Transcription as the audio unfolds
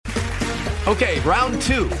Okay, round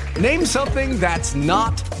two. Name something that's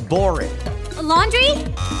not boring. A laundry?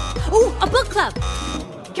 Ooh, a book club.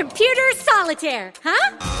 Computer solitaire,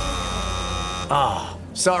 huh? Ah, oh,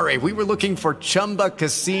 sorry, we were looking for Chumba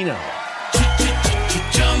Casino.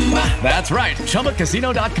 That's right,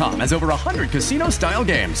 ChumbaCasino.com has over 100 casino-style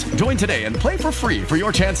games. Join today and play for free for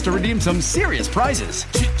your chance to redeem some serious prizes.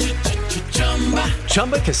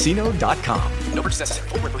 ChumbaCasino.com. No purchase necessary.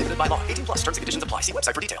 Void where prohibited by law. 18+ terms and conditions apply. See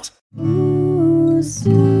website for details. Ooh,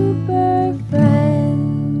 Super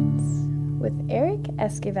Friends with Eric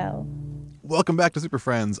Esquivel. Welcome back to Super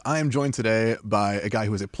Friends. I am joined today by a guy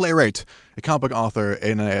who is a playwright, a comic book author,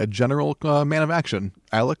 and a general man of action,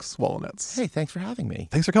 Alex Wolinetz. Hey, thanks for having me.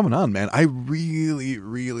 Thanks for coming on, man. I really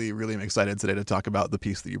am excited today to talk about the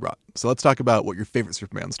piece that you brought. So let's talk about what your favorite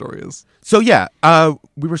Superman story is. So yeah,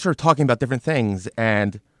 we were sort of talking about different things,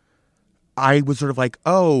 and I was sort of like,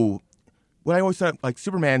 oh, what I always thought, like,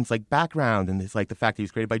 Superman's like background and his, like, the fact that he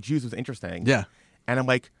was created by Jews was interesting. Yeah. And I'm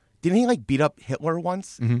like, didn't he, like, beat up Hitler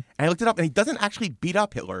once? Mm-hmm. And I looked it up, and he doesn't actually beat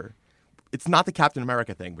up Hitler. It's not the Captain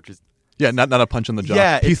America thing, which is... Yeah, not a punch in the jaw.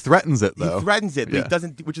 Yeah, he threatens it, though. He threatens it, but yeah. He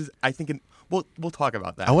doesn't, which is, I think... We'll talk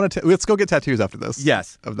about that. Let's go get tattoos after this.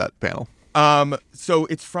 Yes. Of that panel. So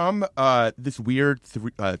it's from this weird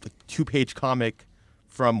 2-page comic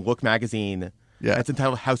from Look magazine. Yeah. It's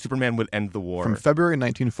entitled How Superman Would End the War. From February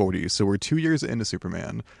 1940, so we're 2 years into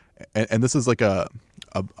Superman. And this is like a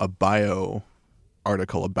bio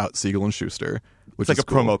article about Siegel and Schuster, which it's like is a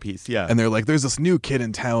cool. promo piece, yeah. And they're like, there's this new kid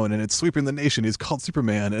in town, and it's sweeping the nation. He's called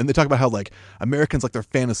Superman. And they talk about how, like, Americans like their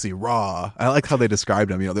fantasy raw. I like how they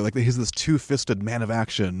described him. You know, they're like, he's this two-fisted man of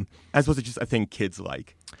action. As opposed to just a thing kids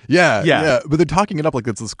like. Yeah. But they're talking it up like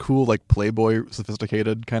it's this cool, like, Playboy,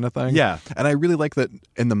 sophisticated kind of thing. Yeah. And I really like that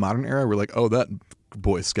in the modern era, we're like, oh, that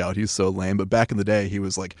Boy Scout, he's so lame. But back in the day, he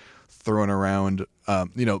was, like, throwing around,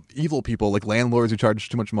 evil people, like landlords who charge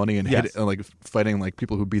too much money and yes. like fighting like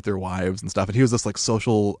people who beat their wives and stuff. And he was this like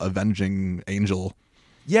social avenging angel.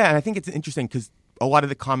 Yeah, and I think it's interesting because a lot of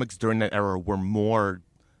the comics during that era were more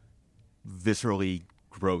viscerally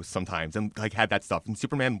gross sometimes and like had that stuff. And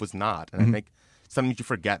Superman was not. And I think sometimes you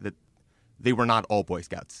forget that they were not all Boy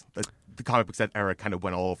Scouts. The comic books that era kind of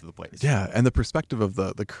went all over the place. Yeah, and the perspective of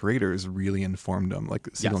the creators really informed them. Like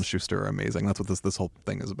Siegel and Schuster are amazing. That's what this whole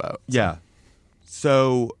thing is about. So. Yeah.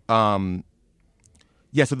 So, so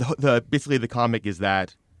the basically the comic is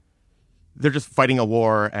that they're just fighting a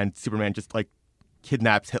war, and Superman just like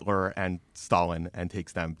kidnaps Hitler and Stalin and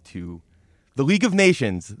takes them to the League of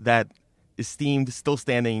Nations, that esteemed, still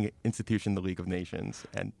standing institution, the League of Nations.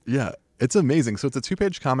 And yeah. It's amazing. So it's a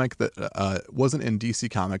 2-page comic that wasn't in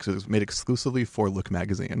DC Comics. It was made exclusively for Look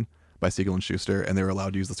magazine by Siegel and Schuster, and they were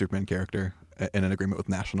allowed to use the Superman character in an agreement with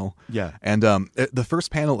National. Yeah. And the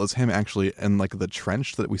first panel is him actually in like the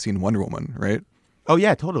trench that we see in Wonder Woman, right? Oh,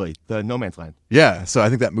 yeah, totally. The No Man's Land. Yeah, so I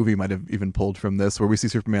think that movie might have even pulled from this, where we see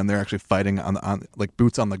Superman there actually fighting on like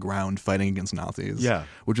boots on the ground, fighting against Nazis. Yeah.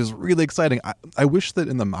 Which is really exciting. I wish that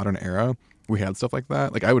in the modern era we had stuff like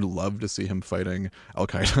that. Like, I would love to see him fighting Al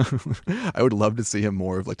Qaeda. I would love to see him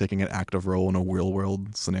more of like taking an active role in a real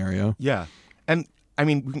world scenario. Yeah, and I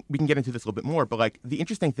mean we can get into this a little bit more, but like the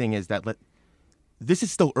interesting thing is that this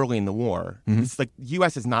is still early in the war. It's like the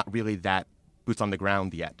U.S. is not really that boots on the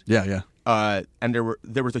ground yet. Yeah. And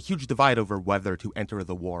there was a huge divide over whether to enter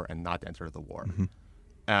the war and not enter the war.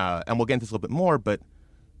 And we'll get into this a little bit more, but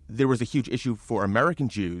there was a huge issue for American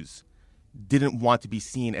Jews didn't want to be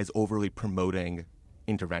seen as overly promoting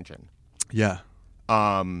intervention. Yeah.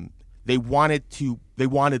 They wanted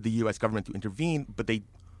the U.S. government to intervene, but they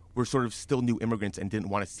were sort of still new immigrants and didn't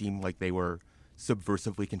want to seem like they were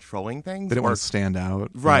subversively controlling things. They didn't want to stand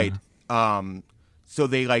out. Right. Yeah. So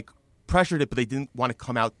they like pressured it, but they didn't want to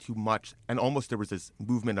come out too much. And almost there was this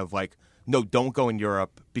movement of like, no, don't go in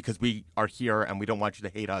Europe because we are here and we don't want you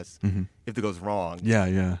to hate us if it goes wrong.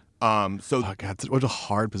 Yeah. So oh God, what a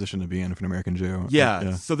hard position to be in for an American Jew.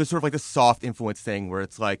 Yeah. So there's sort of like this soft influence thing where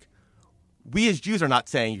it's like, we as Jews are not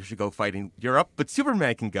saying you should go fight in Europe, but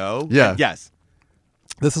Superman can go. Yeah. And yes.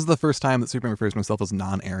 This is the first time that Superman refers to himself as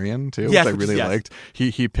non-Aryan too, yes, which I really liked.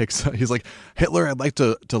 He's like, Hitler, I'd like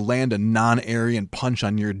to land a non-Aryan punch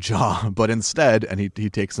on your jaw, but instead, and he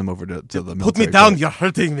takes him over to the military. Put me down, you're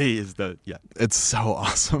hurting me. It's so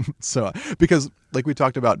awesome. So because like we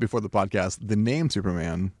talked about before the podcast, the name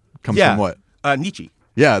Superman comes from what? Nietzsche.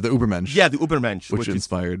 Yeah, the Übermensch. Yeah, the Übermensch, which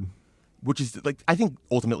inspired. Which is like, I think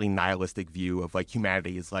ultimately nihilistic view of like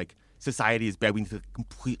humanity is like, society is bad. We need to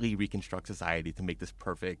completely reconstruct society to make this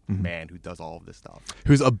perfect man who does all of this stuff.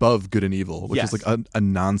 Who's above good and evil, which yes. is like a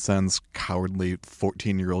nonsense, cowardly,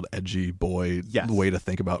 14-year-old edgy boy yes. way to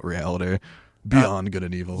think about reality. beyond good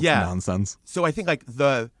and evil nonsense. So I think like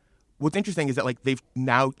what's interesting is that like they've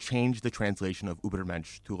now changed the translation of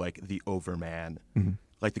Übermensch to like the Overman,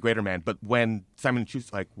 like the greater man. But when Simon &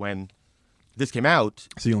 Schuster, like when this came out,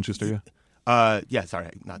 Siegel and Schuster, I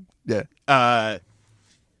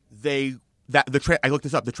looked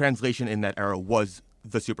this up. The translation in that era was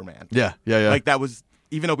the Superman. Yeah. Like that was,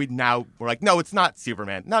 even though we're like, no, it's not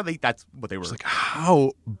Superman. No, that's what they were. It's like,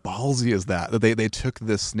 how ballsy is that they took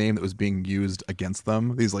this name that was being used against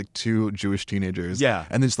them, these like two Jewish teenagers, and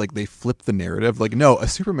then just like they flipped the narrative. Like, no, a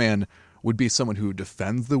Superman would be someone who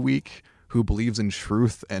defends the weak, who believes in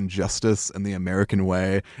truth and justice and the American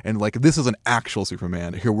way, and like this is an actual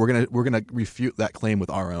Superman. Here we're gonna refute that claim with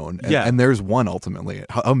our own. And there's one ultimately.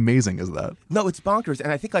 How amazing is that? No, it's bonkers.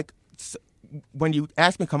 And I think like when you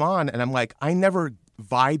ask me, come on, and I'm like, I never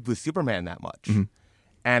vibed with Superman that much.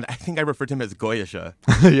 And I think I referred to him as Goyisha.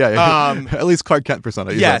 At least Clark Kent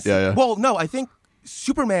persona. Yes. Yeah. Well, no, I think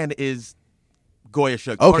Superman is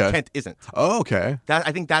Goyisha. Clark Kent isn't. Oh, okay.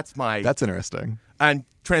 I think that's interesting. And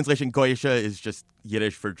translation, Goyisha is just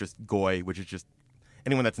Yiddish for just goy, which is just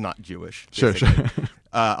anyone that's not Jewish. Basically. Sure.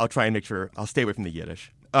 I'll try and make sure I'll stay away from the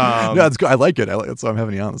Yiddish. No, that's good. I like it. So I'm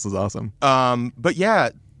having you on. This is awesome. But yeah,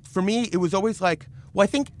 for me, it was always like, well, I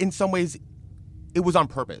think in some ways it was on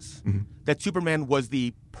purpose that Superman was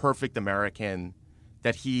the perfect American,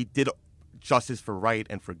 that he did justice for right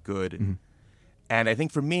and for good. And I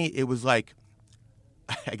think for me, it was like,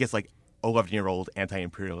 I guess like 11-year-old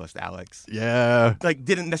anti-imperialist Alex. Yeah. Like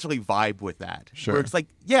didn't necessarily vibe with that. Sure. Where it's like,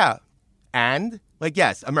 yeah, and like,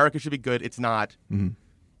 yes, America should be good. It's not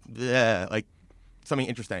like something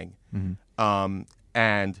interesting.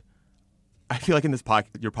 And I feel like in this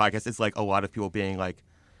your podcast, it's like a lot of people being like,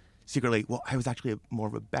 secretly, well, I was actually more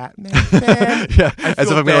of a Batman fan. As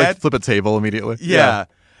if I'm going to like flip a table immediately. Yeah.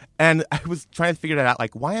 And I was trying to figure that out.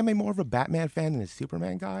 Like, why am I more of a Batman fan than a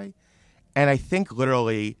Superman guy? And I think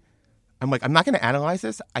literally, I'm like, I'm not going to analyze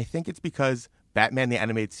this. I think it's because Batman, the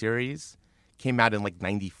animated series, came out in like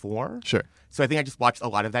 94. Sure. So I think I just watched a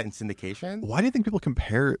lot of that in syndication. Why do you think people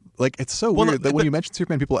compare? Like, it's so weird that when you mention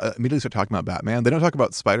Superman, people immediately start talking about Batman. They don't talk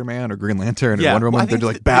about Spider-Man or Green Lantern or Wonder Woman. They're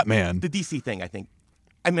like, Batman. The DC thing, I think.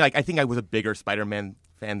 I mean, like, I think I was a bigger Spider-Man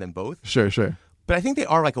fan than both. Sure. But I think they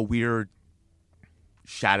are like a weird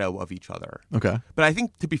shadow of each other. Okay. But I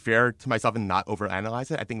think, to be fair to myself and not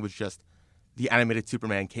overanalyze it, I think it was just the animated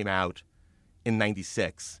Superman came out in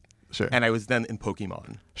 96. Sure. And I was then in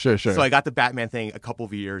Pokemon. Sure. So I got the Batman thing a couple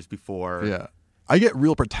of years before. Yeah. I get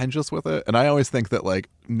real pretentious with it, and I always think that like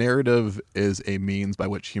narrative is a means by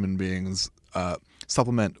which human beings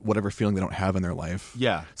supplement whatever feeling they don't have in their life.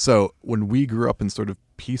 Yeah. So when we grew up in sort of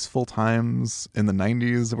peaceful times in the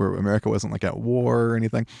 90s where America wasn't like at war or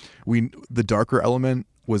anything, the darker element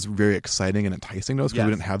was very exciting and enticing to us because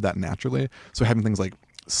we didn't have that naturally. So having things like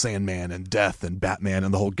Sandman and Death and Batman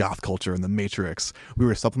and the whole goth culture and the Matrix, we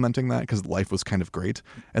were supplementing that because life was kind of great.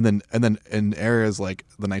 And then in areas like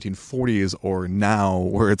the 1940s or now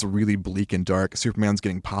where it's really bleak and dark, Superman's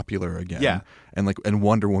getting popular again. Yeah. And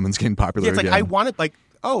Wonder Woman's getting popular it's again. Like I wanted like,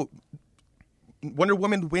 oh, Wonder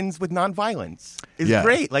Woman wins with nonviolence. It's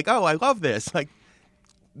great. Like, oh, I love this. Like,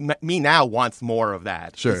 me now wants more of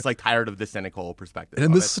that. Sure. It's like tired of the cynical perspective. And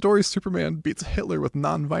in this story, Superman beats Hitler with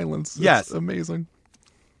nonviolence. It's amazing.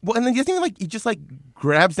 Well, and then he just like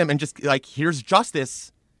grabs them and just like, here's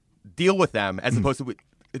justice, deal with them, as opposed to,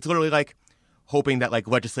 it's literally like hoping that like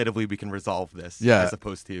legislatively we can resolve this. As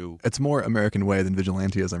opposed to, it's more American way than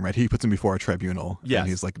vigilantism, right? He puts him before a tribunal. And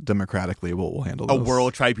he's like, democratically, we'll handle this. A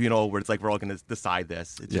world tribunal where it's like, we're all going to decide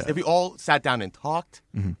this. It's just, if we all sat down and talked,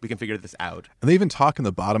 we can figure this out. And they even talk in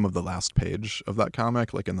the bottom of the last page of that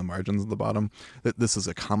comic, like in the margins of the bottom, that this is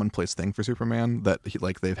a commonplace thing for Superman, that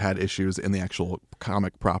they've had issues in the actual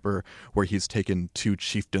comic proper where he's taken two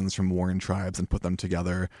chieftains from warring tribes and put them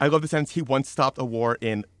together. I love the sense he once stopped a war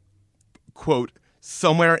in, quote,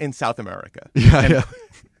 somewhere in South America. Yeah,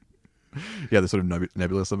 they're sort of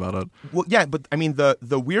nebulous about it. Well, yeah, but I mean,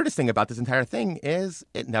 the weirdest thing about this entire thing is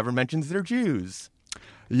it never mentions they're Jews.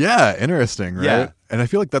 Yeah, interesting, right? Yeah. And I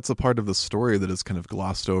feel like that's a part of the story that is kind of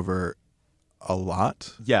glossed over a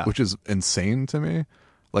lot. Yeah. Which is insane to me.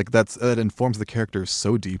 Like, that informs the character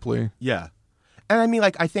so deeply. Yeah. And I mean,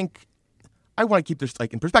 like, I think I want to keep this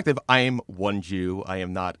like in perspective. I am one Jew. I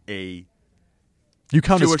am not a... You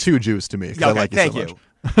count as two Jews to me. Yeah, okay, I like you thank so you.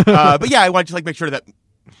 much. But yeah, I want to like make sure that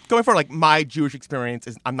going forward, like my Jewish experience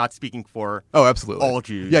is, I'm not speaking for absolutely all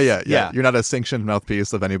Jews. Yeah. You're not a sanctioned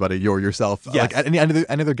mouthpiece of anybody. You're yourself. Yes. Like any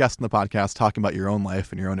other guest in the podcast talking about your own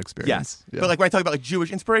life and your own experience. Yes. Yeah. But like when I talk about like Jewish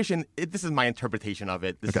inspiration, this is my interpretation of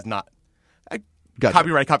it. This is not Gotcha.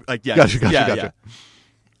 copyright. Like Gotcha.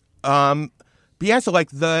 But yeah, so like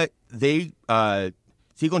Siegel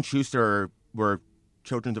and Schuster were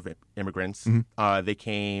children of immigrants. They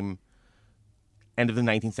came end of the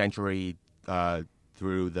 19th century there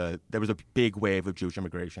was a big wave of Jewish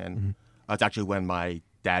immigration. It's actually when my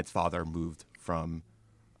dad's father moved from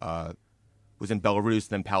was in Belarus,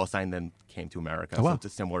 then Palestine, then came to America. Oh, wow. So it's a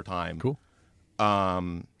similar time. Cool.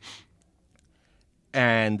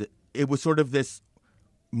 And it was sort of this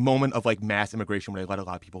moment of like mass immigration where they let a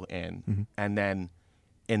lot of people in. And then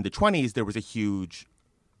in the 1920s, there was a huge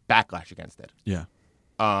backlash against it. Yeah.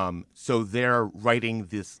 So they're writing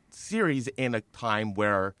this series in a time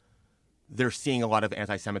where they're seeing a lot of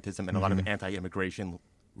anti-Semitism and a lot of anti-immigration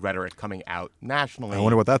rhetoric coming out nationally. I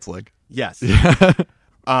wonder what that's like. Yes.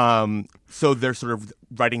 So they're sort of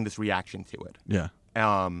writing this reaction to it. Yeah.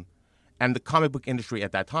 And the comic book industry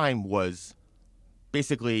at that time was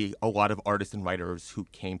basically a lot of artists and writers who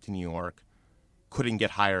came to New York couldn't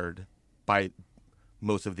get hired by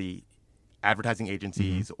most of the advertising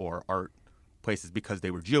agencies or art places because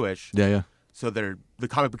they were Jewish. Yeah, yeah. So the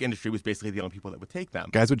comic book industry was basically the only people that would take them.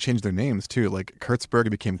 Guys would change their names too. Like Kurtzberg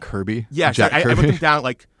became Kirby. Yeah, Jack I Kirby. wrote them down.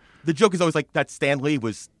 Like the joke is always like that Stan Lee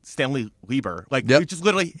was Stanley Lieber. Like Yep. it's just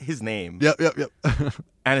literally his name. Yep.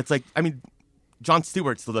 And it's like, I mean, Jon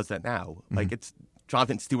Stewart still does that now. Like it's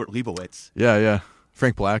Jonathan Stewart Leibowitz. Yeah.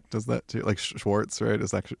 Frank Black does that too. Like Schwartz, right?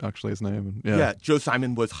 Is actually his name. Yeah. Joe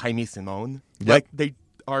Simon was Jaime Simone. Yep. Like they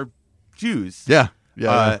are Jews. Yeah.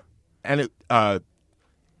 And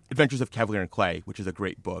Adventures of Cavalier and Clay, which is a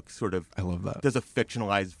great book, sort of I love that. does a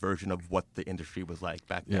fictionalized version of what the industry was like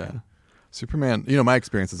back then. Yeah. Superman, my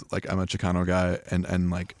experience is like I'm a Chicano guy and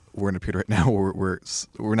like we're in a period right now where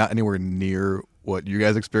we're not anywhere near what you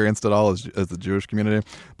guys experienced at all as the Jewish community,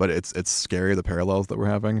 but it's scary the parallels that we're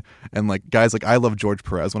having. And like guys, like I loved George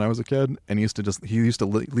Perez when I was a kid, and he used to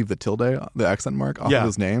leave the tilde, the accent mark off of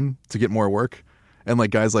his name to get more work. And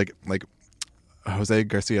like guys like Jose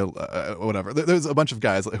Garcia, whatever. There's a bunch of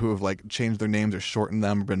guys who have like changed their names or shortened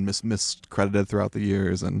them or been miscredited throughout the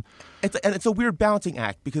years, and it's a weird balancing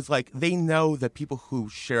act because like they know that people who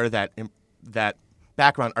share that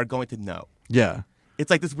background are going to know. Yeah, it's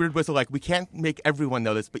like this weird whistle. Like we can't make everyone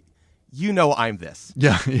know this, but I'm this.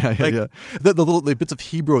 Yeah. Like, The little bits of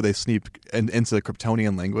Hebrew they sneak into the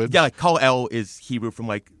Kryptonian language. Yeah, like Kal El is Hebrew from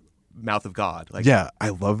like mouth of God. Like, yeah, I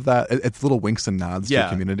love that. It's little winks and nods to Yeah.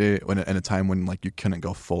 the community in a time when like you couldn't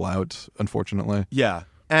go full out, unfortunately. Yeah,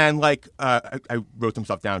 and like I wrote some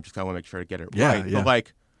stuff down just kind of want to make sure I get it right. Yeah. But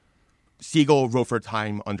like Siegel wrote for a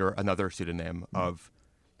time under another pseudonym of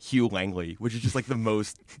Hugh Langley, which is just like the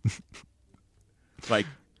most like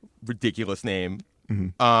ridiculous name.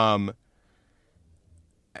 And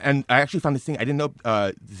I actually found this thing I didn't know.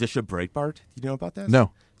 Zisha Breitbart. Do you know about this?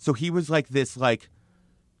 No. So he was like this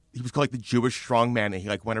he was called like the Jewish strongman, and he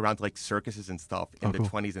like went around to like circuses and stuff in the cool.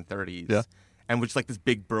 20s and 30s. Yeah. And was just like this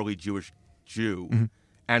big burly Jewish Jew.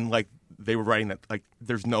 And like they were writing that like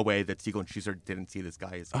there's no way that Siegel and Schuster didn't see this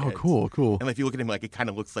guy as kids. Oh, cool. And like, if you look at him, like it kind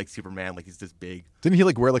of looks like Superman, like he's this big. Didn't he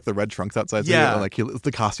like wear like the red trunks outside? So Yeah. like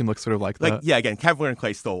the costume looks sort of like Like that. yeah, again, Cavalier and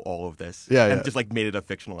Clay stole all of this. Yeah, and yeah. just like made it a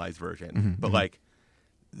fictionalized version. But like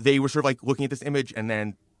they were sort of like looking at this image and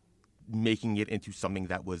then making it into something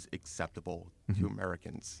that was acceptable to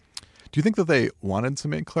Americans. Do you think that they wanted to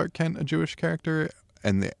make Clark Kent a Jewish character,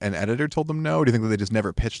 and an editor told them no? Or do you think that they just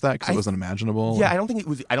never pitched that because it wasn't imaginable? Yeah, I don't think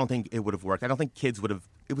it would have worked. I don't think kids would have.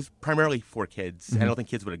 It was primarily for kids. I don't think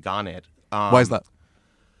kids would have gone it. Why is that?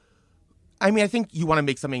 I mean, I think you want to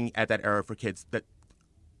make something at that era for kids that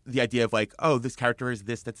the idea of like, oh, this character is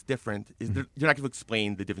this that's different. You're not going to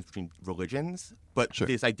explain the difference between religions, but Sure.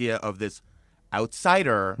 this idea of this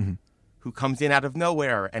outsider who comes in out of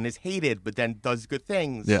nowhere and is hated, but then does good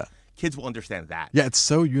things. Yeah. Kids will understand that. Yeah, it's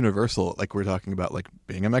so universal. Like we're talking about, like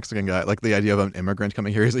being a Mexican guy, like the idea of an immigrant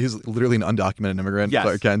coming here. He's literally an undocumented immigrant, Yes.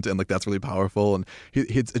 Clark Kent, and like that's really powerful. And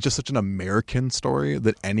it's just such an American story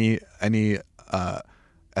that any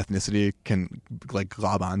ethnicity can like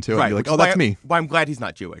glob onto and be like, which oh, is that's why me. Why I'm glad he's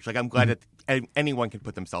not Jewish. Like I'm glad that anyone can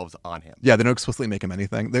put themselves on him. Yeah, they don't explicitly make him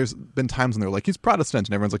anything. There's been times when they're like, he's Protestant,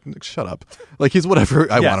 and everyone's like, shut up. Like he's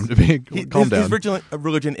whatever I want him to be. Calm down. His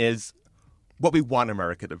religion is what we want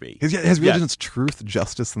America to be. His religion is truth,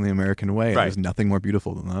 justice, and the American way. And Right. there's nothing more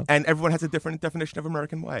beautiful than that. And everyone has a different definition of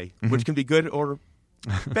American way, which can be good or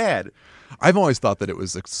bad. I've always thought that it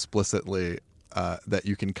was explicitly that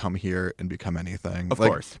you can come here and become anything. Of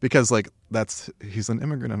Like, course. because like he's an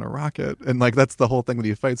immigrant in a rocket, and like that's the whole thing that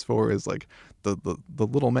he fights for is like the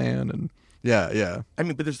little man, and yeah. I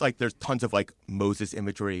mean, but there's tons of like Moses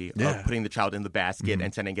imagery Yeah. of putting the child in the basket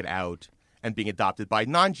and sending it out and being adopted by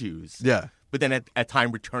non-Jews. Yeah. but then at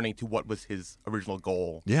time returning to what was his original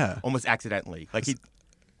goal. Yeah. Almost accidentally. Like he.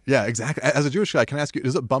 Yeah, exactly. As a Jewish guy, can I ask you,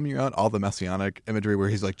 does it bum you out all the messianic imagery where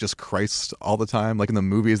he's like just Christ all the time? Like in the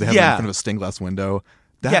movies, they have him in front of a stained glass window.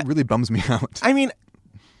 That really bums me out. I mean,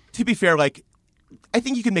 to be fair, like, I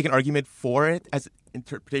think you can make an argument for it as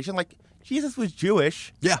interpretation. Like, Jesus was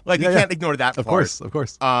Jewish. Yeah. Like, you can't ignore that Of part. Of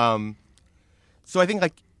course. So I think,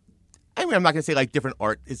 like, I mean, I'm not going to say, like, different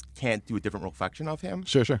art can't do a different reflection of him.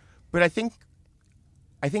 Sure. But I think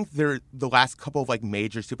the last couple of, like,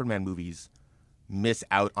 major Superman movies miss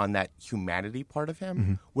out on that humanity part of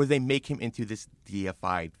him, where they make him into this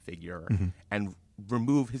deified figure and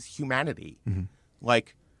remove his humanity.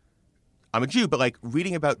 Like, I'm a Jew, but like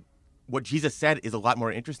reading about what Jesus said is a lot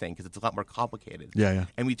more interesting because it's a lot more complicated. Yeah.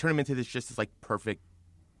 And we turn him into this like perfect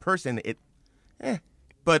person.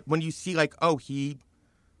 But when you see like, oh, he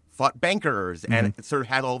fought bankers and it sort of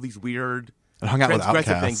had all these weird and hung out with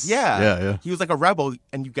outcasts. Things. Yeah. He was like a rebel,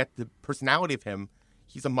 and you get the personality of him.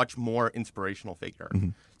 He's a much more inspirational figure.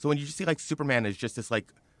 So when you just see like Superman as just this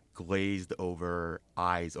like glazed over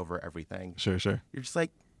eyes over everything. Sure. You're just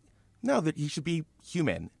like, no, that he should be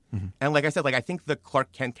human. And like I said, like I think the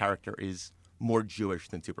Clark Kent character is more Jewish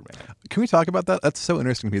than Superman. Can we talk about that? That's so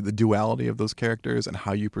interesting to me, the duality of those characters and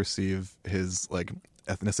how you perceive his like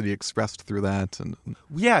ethnicity expressed through that. And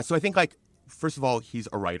yeah, so I think like first of all, he's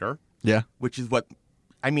a writer. Yeah. Which is what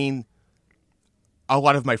I mean. A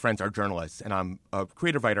lot of my friends are journalists, and I'm a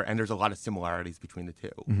creative writer, and there's a lot of similarities between the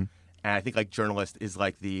two. And I think like journalist is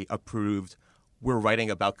like the approved, we're writing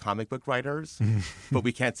about comic book writers, but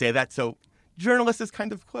we can't say that. So journalist is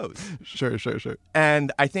kind of close. Sure.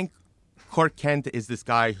 And I think Clark Kent is this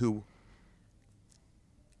guy who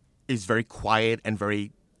is very quiet and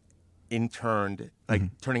very interned, like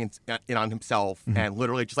turning in on himself and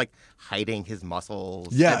literally just like hiding his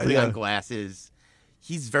muscles, and putting on glasses.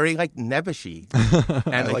 He's very like nebbishy,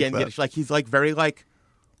 and again, like he's like very like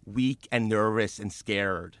weak and nervous and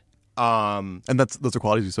scared. And those are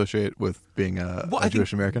qualities you associate with being a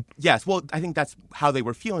Jewish American. Yes, well, I think that's how they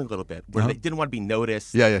were feeling a little bit, where they didn't want to be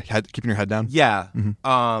noticed. Yeah, keeping your head down. Yeah. In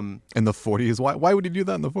the 40s, why would you do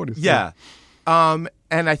that in the 40s? Yeah. And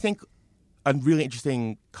I think a really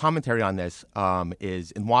interesting commentary on this is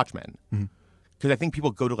in Watchmen, because I think people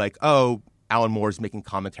go to like, oh, Alan Moore's making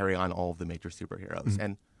commentary on all of the major superheroes.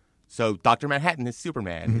 And so Dr. Manhattan is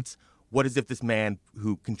Superman. It's what is if this man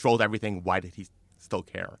who controlled everything, why did he still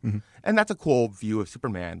care? And that's a cool view of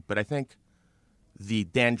Superman. But I think the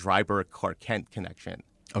Dan Dreiberg Clark Kent connection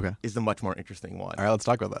is the much more interesting one. All right, let's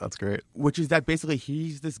talk about that. That's great. Which is that basically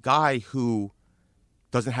he's this guy who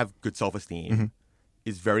doesn't have good self-esteem,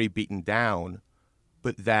 is very beaten down,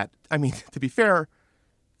 but that, I mean, to be fair,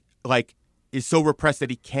 like, is so repressed that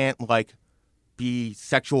he can't, like, be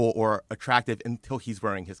sexual or attractive until he's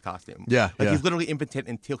wearing his costume. Yeah. He's literally impotent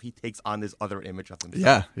until he takes on this other image of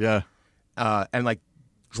himself. Yeah. And like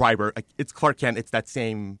Dreiber, like, it's Clark Kent. It's that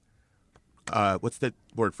same, what's the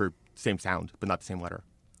word for same sound, but not the same letter?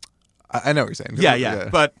 I know what you're saying. Yeah.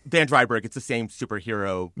 But Dan Dreiberg, it's the same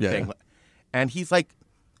superhero thing. Yeah. And he's like,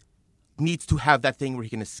 needs to have that thing where he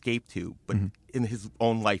can escape to, but in his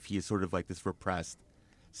own life, he is sort of like this repressed,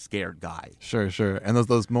 scared guy. Sure. And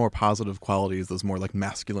those more positive qualities, those more like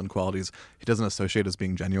masculine qualities, he doesn't associate as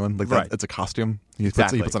being genuine. Like that, it's a costume. He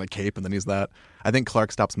puts on a cape and then he's that. I think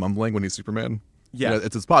Clark stops mumbling when he's Superman. Yeah,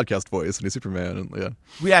 it's his podcast voice and he's Superman. And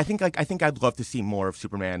I think I'd love to see more of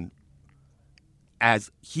Superman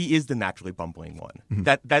as he is the naturally bumbling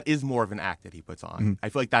one. That is more of an act that he puts on. I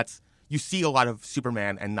feel like you see a lot of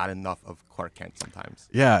Superman and not enough of Clark Kent sometimes.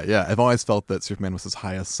 Yeah. I've always felt that Superman was his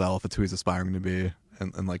highest self. It's who he's aspiring to be.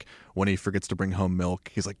 And like when he forgets to bring home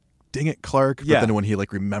milk, he's like, dang it, Clark. But then when he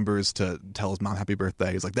like remembers to tell his mom happy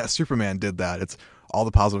birthday, he's like, that Superman did that. It's all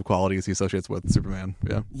the positive qualities he associates with Superman.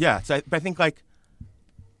 Yeah. So I think like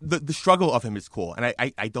the struggle of him is cool. And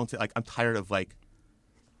I don't say like, I'm tired of like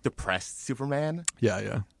depressed Superman.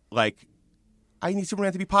 Yeah. Like I need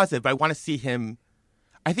Superman to be positive, but I want to see him.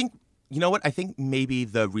 I think, you know what? I think maybe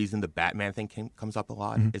the reason the Batman thing comes up a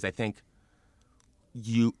lot is I think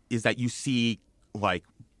that you see like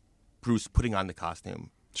Bruce putting on the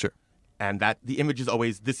costume. Sure. And that the image is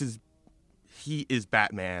always, he is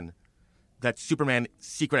Batman. That Superman's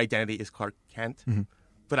secret identity is Clark Kent.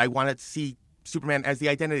 But I want to see Superman as the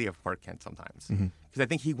identity of Clark Kent sometimes. Because I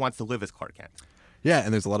think he wants to live as Clark Kent. Yeah,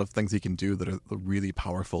 and there's a lot of things he can do that are really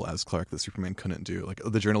powerful as Clark that Superman couldn't do. Like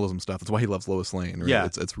the journalism stuff. That's why he loves Lois Lane. Right? Yeah.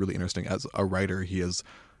 It's really interesting. As a writer, he has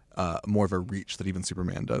more of a reach that even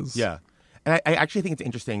Superman does. Yeah. And I actually think it's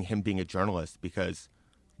interesting him being a journalist because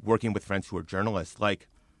working with friends who are journalists, like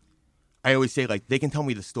I always say, like they can tell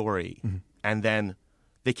me the story and then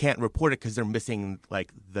they can't report it because they're missing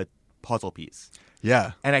like the puzzle piece.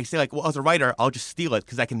 Yeah. And I say like, well, as a writer, I'll just steal it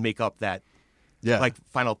because I can make up that like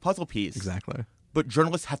final puzzle piece. Exactly. But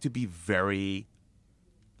journalists have to be very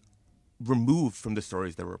removed from the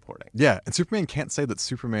stories they're reporting. Yeah, and Superman can't say that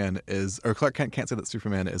Superman is, or Clark Kent can't say that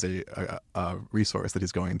Superman is a resource that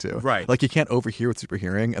he's going to. Right. Like, he can't overhear what's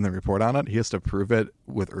superhearing and then report on it. He has to prove it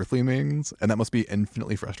with earthly means, and that must be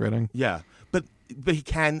infinitely frustrating. Yeah, but he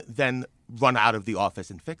can then run out of the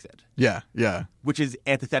office and fix it. Yeah, yeah. Which is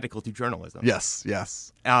antithetical to journalism. Yes,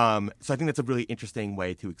 yes. So I think that's a really interesting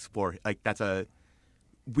way to explore. Like, that's a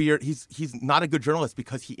weird. He's not a good journalist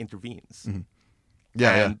because he intervenes. Mm-hmm.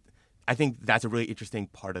 Yeah, and I think that's a really interesting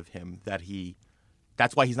part of him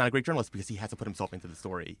that's why he's not a great journalist, because he has to put himself into the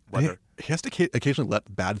story. He has to occasionally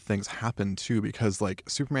let bad things happen too, because like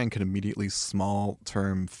Superman can immediately small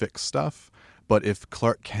term fix stuff, but if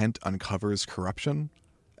Clark Kent uncovers corruption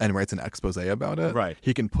and writes an expose about it, right,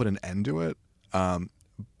 he can put an end to it.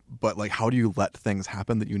 But like, how do you let things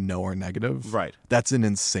happen that you know are negative? Right. That's an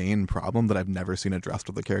insane problem that I've never seen addressed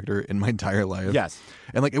with a character in my entire life. Yes.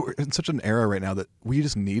 And like, we're in such an era right now that we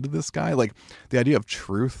just need this guy. Like, the idea of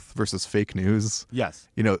truth versus fake news. Yes.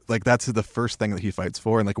 You know, like, that's the first thing that he fights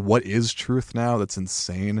for. And like, what is truth now? That's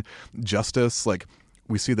insane. Justice, like,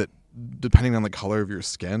 we see that depending on the color of your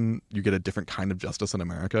skin, you get a different kind of justice in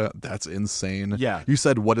America. That's insane. Yeah. You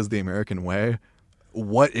said, what is the American way?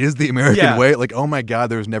 What is the American way? Like, oh my God,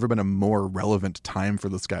 there's never been a more relevant time for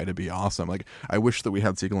this guy to be awesome. Like, I wish that we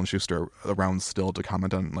had Siegel and Schuster around still to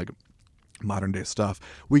comment on like modern day stuff.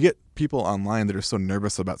 We get people online that are so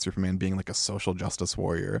nervous about Superman being like a social justice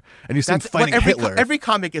warrior, and you see him fighting Hitler. Every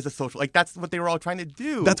comic is a social. Like, that's what they were all trying to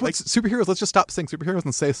do. That's what superheroes. Let's just stop saying superheroes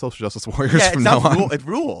and say social justice warriors from now on. It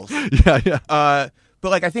rules. Yeah. But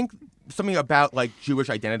like, I think something about like Jewish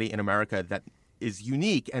identity in America that is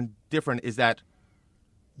unique and different is that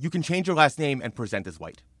you can change your last name and present as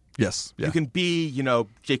white. Yes. Yeah. You can be,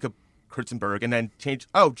 Jacob Kurtzenberg and then change,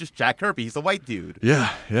 just Jack Kirby. He's a white dude.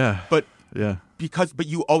 Yeah. But yeah. But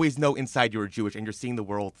you always know inside you're Jewish and you're seeing the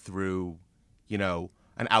world through, an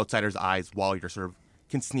outsider's eyes while you're sort of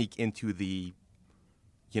can sneak into the,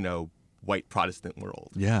 white Protestant world.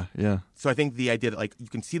 Yeah. So I think the idea that like you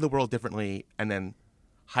can see the world differently and then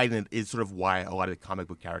hiding it is sort of why a lot of the comic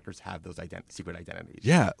book characters have those secret identities.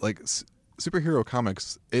 Yeah. Like, superhero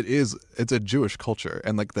comics, it's a Jewish culture,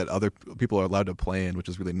 and like that other people are allowed to play in, which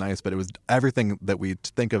is really nice. But it was everything that we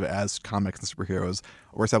think of as comics and superheroes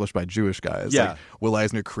were established by Jewish guys. Yeah. Like Will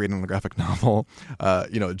Eisner creating the graphic novel,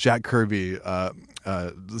 Jack Kirby,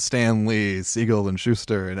 Stan Lee, Siegel and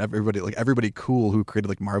Schuster, and everybody cool who created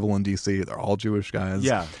like Marvel and DC. They're all Jewish guys.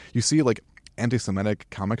 Yeah. You see like anti-Semitic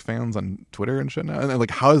comic fans on Twitter and shit now, and like,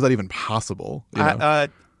 how is that even possible?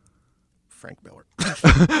 Frank Miller.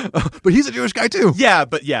 But he's a Jewish guy too. Yeah,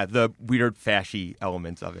 but the weird fashy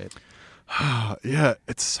elements of it. Yeah,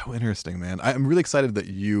 it's so interesting, man. I'm really excited that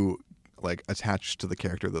you like attached to the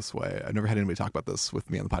character this way. I've never had anybody talk about this with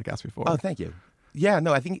me on the podcast before. Oh, thank you. Yeah,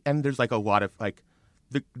 no, I think, and there's like a lot of like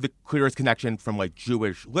the clearest connection from like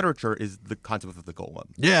Jewish literature is the concept of the golem.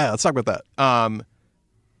 Yeah, let's talk about that.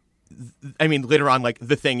 I mean, later on, like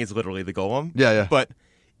the Thing is literally the golem. Yeah. But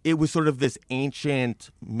it was sort of this ancient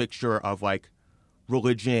mixture of like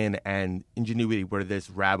religion and ingenuity, where this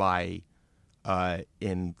rabbi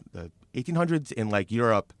in the 1800s in like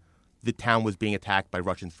Europe, the town was being attacked by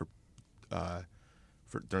Russians for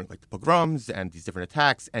during like the pogroms and these different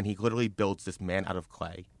attacks, and he literally builds this man out of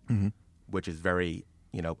clay, which is very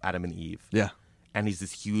Adam and Eve. Yeah, and he's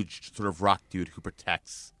this huge sort of rock dude who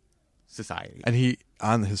protects society. And he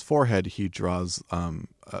on his forehead he draws a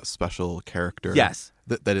special character. Yes.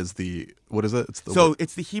 That is the, what is it?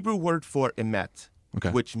 It's the Hebrew word for emet,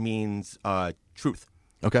 which means truth.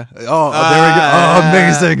 Okay. Oh, there we go. Oh,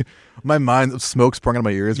 amazing. My mind, smoke's pouring out of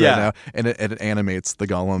my ears right now. And it animates the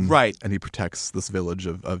golem. Right. And he protects this village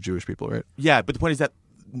of Jewish people, right? Yeah, but the point is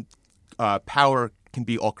that power can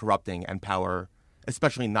be all corrupting, and power,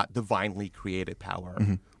 especially not divinely created power,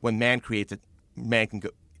 when man creates it, man can go,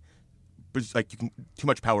 like too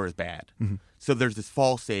much power is bad. So there's this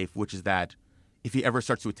fall safe, which is that if he ever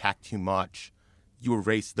starts to attack too much, you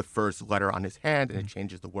erase the first letter on his hand, and it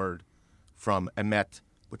changes the word from emet,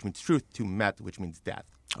 which means truth, to met, which means death.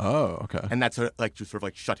 Oh, okay. And that's like to sort of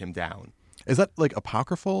like shut him down. Is that like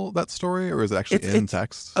apocryphal, that story, or is it actually in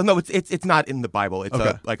text? No, it's not in the Bible. It's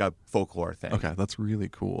like a folklore thing. Okay, that's really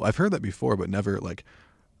cool. I've heard that before, but never like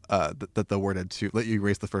that the word had to let you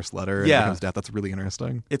erase the first letter and it becomes death. That's really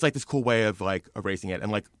interesting. It's like this cool way of like erasing it.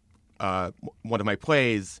 And like one of my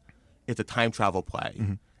plays, it's a time travel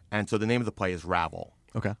play, and so the name of the play is Ravel.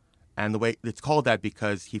 Okay. And the way it's called that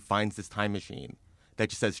because he finds this time machine that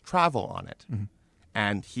just says travel on it.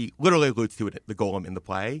 And he literally alludes to it, the golem in the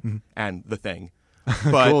play and the thing.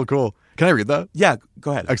 But, Cool. Can I read that? Yeah,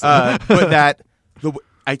 go ahead. Excellent. But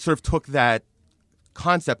I sort of took that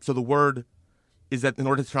concept. So the word is that in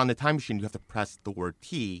order to turn on the time machine, you have to press the word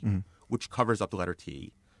T, which covers up the letter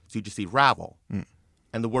T. So you just see ravel.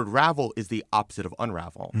 And the word ravel is the opposite of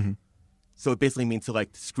unravel. So it basically means to like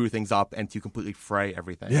screw things up and to completely fray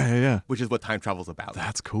everything. Yeah. Which is what time travel is about.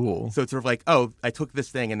 That's cool. So it's sort of like, oh, I took this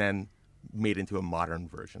thing and then made it into a modern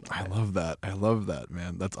version of it. I love that,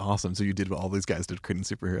 man. That's awesome. So you did what all these guys did, creating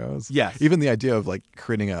superheroes. Yes. Even the idea of like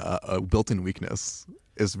creating a built-in weakness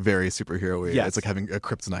is very superhero-y. Yes. It's like having a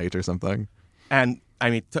kryptonite or something. And I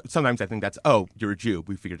mean, sometimes I think that's, oh, you're a Jew.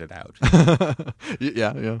 We figured it out.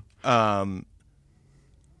 Yeah.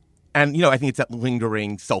 And, you know, I think it's that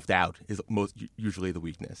lingering self-doubt is usually the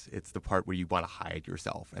weakness. It's the part where you want to hide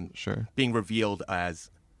yourself. And being revealed as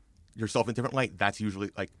yourself in a different light, that's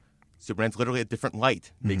usually like Superman's literally a different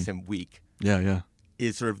light makes him weak. Yeah.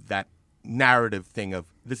 Is sort of that narrative thing of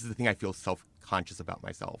this is the thing I feel self-conscious about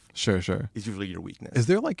myself. Sure. Is usually your weakness. Is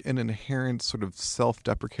there like an inherent sort of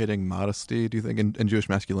self-deprecating modesty, do you think, in Jewish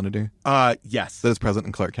masculinity? Yes. That is present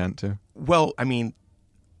in Clark Kent, too? Well, I mean,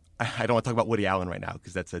 I don't want to talk about Woody Allen right now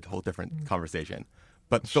because that's a whole different conversation.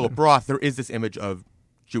 But Philip Roth, there is this image of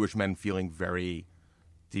Jewish men feeling very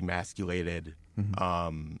demasculated,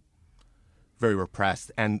 very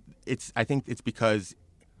repressed. And I think it's because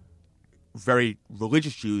very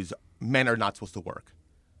religious Jews, men are not supposed to work.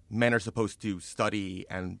 Men are supposed to study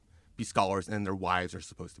and be scholars, and their wives are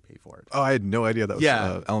supposed to pay for it. Oh, I had no idea that was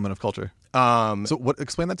an element of culture. So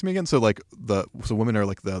explain that to me again. So like so women are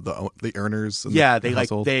like the earners. In the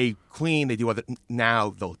household? They clean. They do other.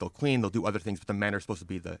 Now they'll clean. They'll do other things. But the men are supposed to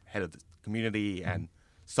be the head of the community and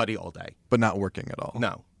study all day, but not working at all.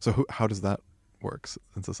 No. So how does that work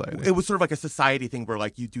in society? It was sort of like a society thing where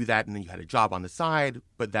like you do that and then you had a job on the side.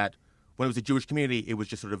 But that when it was a Jewish community, it was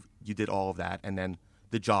just sort of you did all of that and then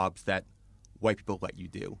the jobs that white people let you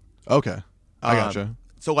do. Okay, I gotcha.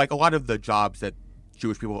 So like a lot of the jobs that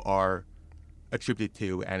Jewish people are attributed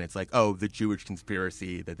to, and it's like, oh, the Jewish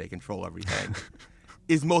conspiracy that they control everything,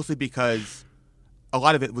 is mostly because a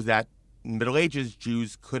lot of it was that in the Middle Ages,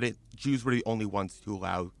 Jews were the only ones to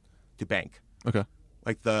allow to bank. Okay.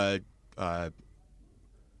 Like the oh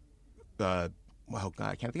God,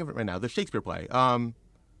 I can't think of it right now. The Shakespeare play,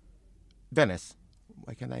 Venice.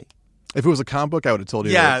 Why can't I? If it was a comic book, I would have told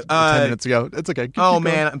you 10 minutes ago. It's okay. Keep man,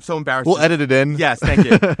 going. I'm so embarrassed. We'll edit it in. Yes, thank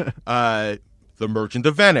you. The Merchant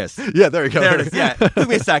of Venice. Yeah, there you go. There it is. Yeah, took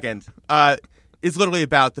me a second. It's literally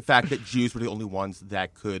about the fact that Jews were the only ones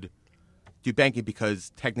that could do banking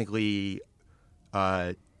because technically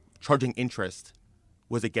charging interest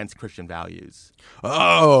was against Christian values.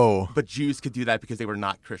 Oh. But Jews could do that because they were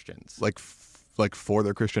not Christians. Like for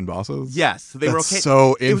their Christian bosses? Yes. So they were okay.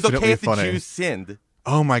 So it was okay infinitely if funny. the Jews sinned.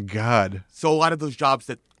 Oh my God. So a lot of those jobs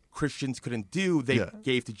that Christians couldn't do, they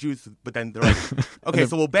gave to Jews, but then they're like, okay,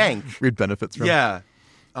 so we'll bank. Read benefits from. Yeah.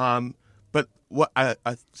 But what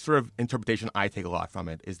a sort of interpretation I take a lot from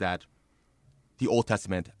it is that the Old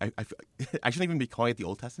Testament, I shouldn't even be calling it the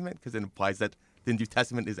Old Testament because it implies that the New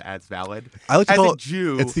Testament is as valid. I like to call it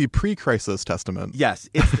Jew. It's the pre-crisis testament. Yes.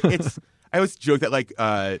 It's I always joke that like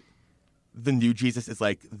the new Jesus is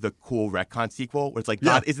like the cool retcon sequel where it's like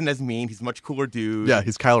God isn't as mean. He's a much cooler dude. Yeah,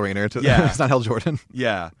 he's Kyle Rayner. Yeah. He's not Hal Jordan.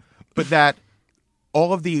 Yeah. But that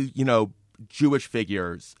all of the, Jewish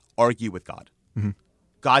figures argue with God. Mm-hmm.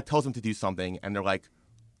 God tells them to do something and they're like,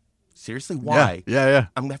 seriously, why? Yeah.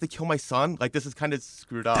 I'm going to have to kill my son? Like, this is kind of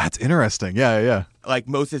screwed up. That's interesting. Yeah. Like,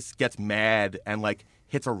 Moses gets mad and, like,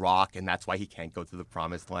 hits a rock, and that's why he can't go to the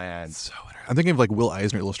promised land. So I'm thinking of, like, Will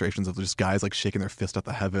Eisner illustrations of just guys, like, shaking their fist at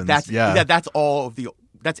the heavens.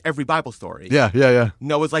 That's every Bible story. Yeah.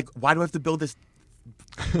 Noah's like, why do I have to build this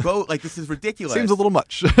boat? Like, this is ridiculous. Seems a little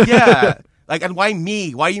much. Yeah. Like, and why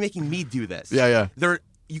me? Why are you making me do this? Yeah.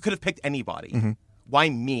 You could have picked anybody. Mm-hmm. Why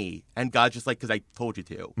me? And God's just like, because I told you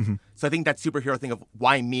to. Mm-hmm. So I think that superhero thing of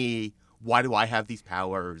why me? Why do I have these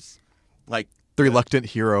powers? Like the reluctant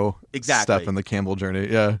hero exactly. step in the Campbell journey.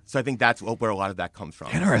 Yeah. So I think that's where a lot of that comes from.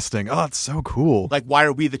 Interesting. Oh, it's so cool. Like, why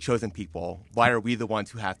are we the chosen people? Why are we the ones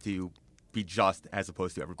who have to be just as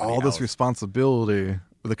opposed to everybody else? All this responsibility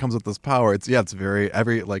that comes with this power. It's very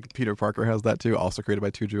like Peter Parker has that too, also created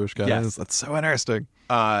by two Jewish guys. Yes. That's so interesting.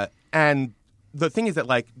 And the thing is that,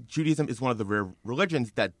 like, Judaism is one of the rare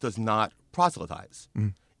religions that does not proselytize.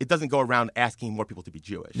 Mm. It doesn't go around asking more people to be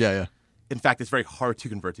Jewish. Yeah. In fact, it's very hard to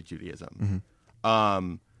convert to Judaism.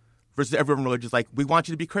 Mm-hmm. Versus every religion is like, we want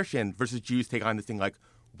you to be Christian. Versus Jews take on this thing like,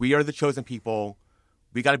 we are the chosen people.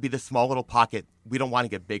 we got to be this small little pocket. We don't want to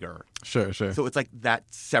get bigger. Sure. So it's like that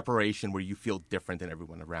separation where you feel different than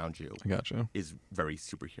everyone around you. I gotcha. Is very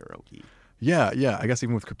superhero-y. Yeah. I guess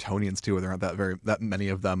even with Kryptonians too, where there aren't that many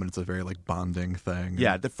of them, and it's a very like bonding thing.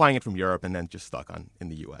 Yeah, they're flying it from Europe and then just stuck in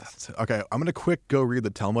the U.S. Okay, I'm gonna quick go read the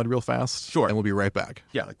Talmud real fast. Sure. And we'll be right back.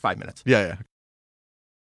 Yeah, like 5 minutes. Yeah.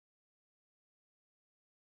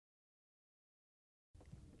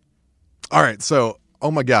 All right, so oh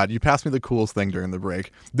my God, you passed me the coolest thing during the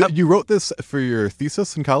break. You wrote this for your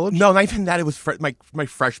thesis in college? No, not even that. It was my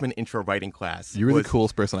freshman intro writing class. You were the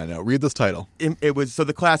coolest person I know. Read this title. It was so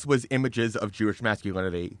the class was images of Jewish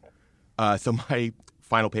masculinity. So my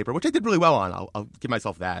final paper, which I did really well on, I'll give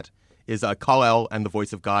myself that, is Kal-El and the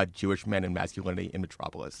Voice of God: Jewish Men and Masculinity in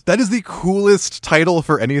Metropolis. That is the coolest title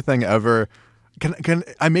for anything ever. Can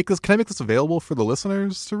I make this? Can I make this available for the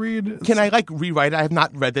listeners to read? Can I rewrite it? I have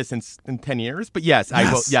not read this in 10 years, but yes,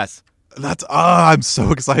 I will. Yes, that's I'm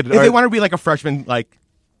so excited. If they want to read like a freshman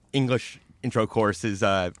English intro course, is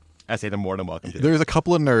essay, they're more than welcome to. There's a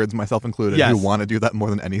couple of nerds, myself included, yes, who want to do that more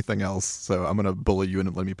than anything else. So I'm gonna bully you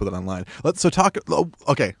and let me put it online.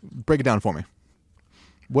 Okay, break it down for me.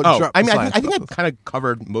 I think I've kind of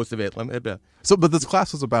covered most of it. But this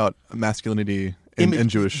class was about masculinity in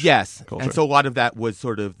Jewish culture. And so a lot of that was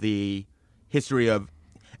sort of the history of,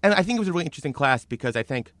 and I think it was a really interesting class because I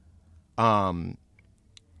think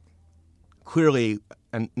clearly,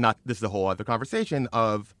 and not this is a whole other conversation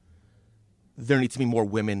of there needs to be more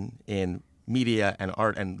women in media and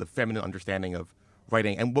art and the feminine understanding of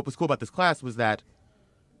writing. And what was cool about this class was that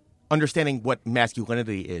understanding what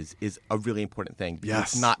masculinity is a really important thing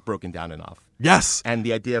because it's not broken down enough. Yes. And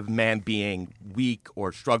the idea of man being weak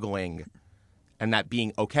or struggling and that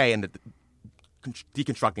being okay and that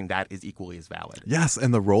deconstructing that is equally as valid. Yes,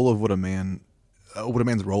 and the role of what a man's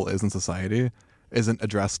role is in society isn't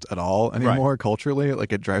addressed at all anymore culturally.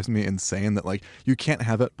 Like, it drives me insane that you can't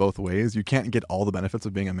have it both ways. You can't get all the benefits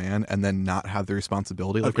of being a man and then not have the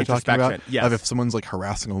responsibility like we're talking about. Yes. If someone's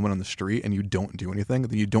harassing a woman on the street and you don't do anything,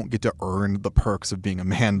 then you don't get to earn the perks of being a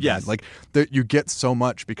man. Yes. You get so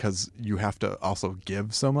much because you have to also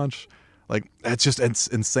give so much. It's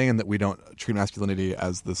insane that we don't treat masculinity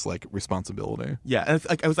as this responsibility. Yeah, and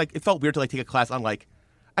it felt weird to take a class on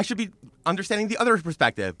I should be understanding the other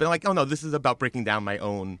perspective, but oh no, this is about breaking down my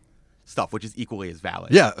own stuff, which is equally as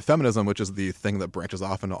valid. Yeah, feminism, which is the thing that branches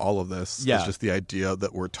off into all of this, is just the idea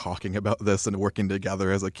that we're talking about this and working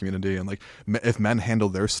together as a community. And if men handle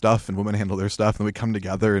their stuff and women handle their stuff, and we come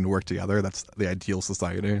together and work together, that's the ideal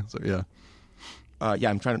society. So yeah.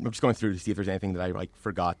 I'm just going through to see if there's anything that I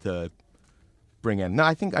forgot to bring in. No,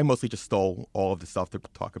 I think I mostly just stole all of the stuff to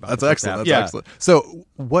talk about. That's excellent. That's excellent. So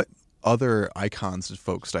what other icons did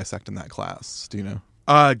folks dissect in that class? Do you know?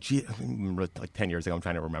 I remember 10 years ago. I'm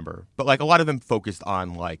trying to remember, but a lot of them focused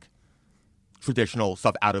on traditional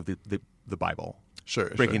stuff out of the Bible. Sure,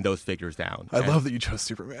 breaking those figures down. I love that you chose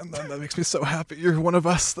Superman. That makes me so happy. You're one of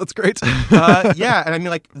us. That's great. Yeah, and I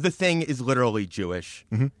mean, the Thing is literally Jewish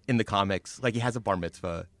in the comics. He has a bar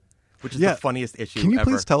mitzvah, which is the funniest issue. Can you ever.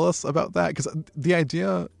 Please tell us about that? Because the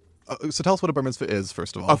idea. So tell us what a bar mitzvah is,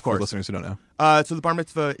 first of all, of course, for listeners who don't know. So the bar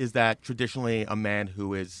mitzvah is that traditionally a man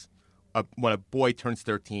who is, when a boy turns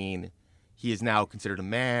 13, he is now considered a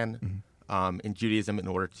man. In Judaism, in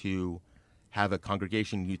order to have a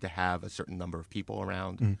congregation, you need to have a certain number of people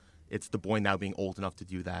around. It's the boy now being old enough to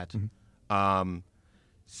do that.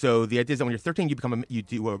 So the idea is that when you're 13, you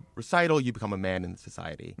do a recital, you become a man in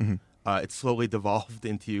society. It's slowly devolved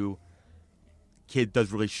into kid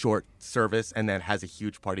does really short service and then has a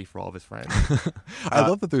huge party for all of his friends. I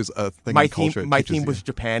love that there's a thing in culture. My theme was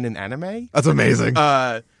Japan and anime. That's amazing.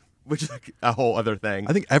 Which is a whole other thing.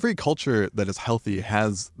 I think every culture that is healthy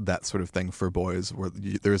has that sort of thing for boys, where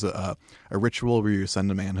there's a ritual where you ascend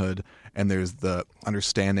to manhood, and there's the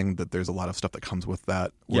understanding that there's a lot of stuff that comes with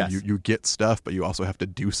that, where you get stuff, but you also have to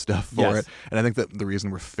do stuff for it. And I think that the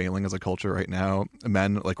reason we're failing as a culture right now,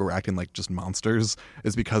 men, we're acting like just monsters,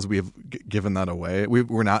 is because we have given that away.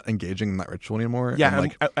 We're not engaging in that ritual anymore. Yeah,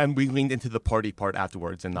 and we leaned into the party part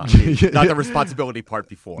afterwards and not the responsibility part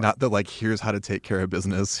before. Not the here's how to take care of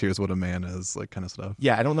business, here's what a man is, kind of stuff.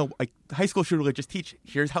 Yeah, I don't know. High school should really just teach,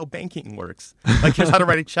 here's how banking works. Here's how to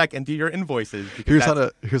write a check and do your invoices. Here's how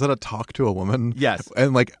to talk to a woman. Yes.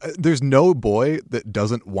 And there's no boy that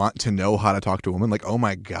doesn't want to know how to talk to a woman. Oh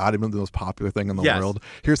my God, it's the most popular thing in the world.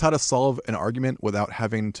 Here's how to solve an argument without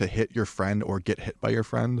having to hit your friend or get hit by your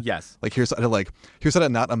friend. Yes. Here's how to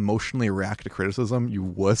not emotionally react to criticism, you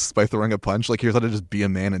wuss, by throwing a punch. Here's how to just be a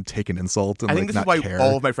man and take an insult and I think this not is why care.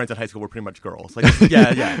 all of my friends at high school were pretty much girls.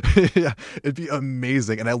 Yeah. Yeah, it'd be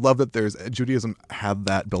amazing. And I love that there's Judaism had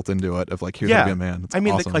that built into it of like, here's how to be a man. It's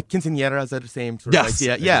awesome. like quinceañeras are the same sort of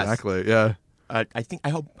idea. Yes, exactly. Yeah. I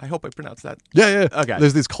hope I pronounced that. Yeah. Okay.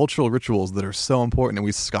 There's these cultural rituals that are so important, and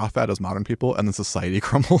we scoff at as modern people, and then society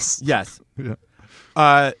crumbles. Yes. Yeah.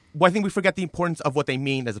 Well, I think we forget the importance of what they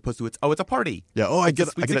mean as opposed to it's a party. Yeah. Oh, I get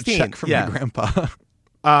a check from my grandpa.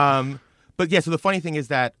 But yeah, so the funny thing is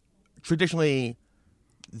that traditionally,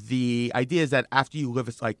 the idea is that after you live,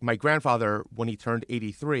 like my grandfather, when he turned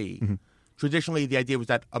 83, traditionally the idea was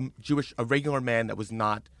that a regular man that was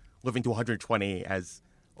not living to 120 as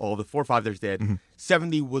all the forefathers did,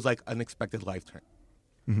 70 was like an expected lifetime.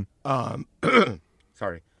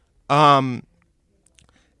 Sorry.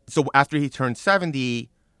 So after he turned 70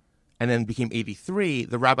 and then became 83,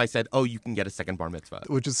 the rabbi said, "Oh, you can get a second bar mitzvah,"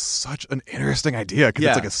 which is such an interesting idea because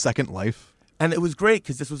it's like a second life. And it was great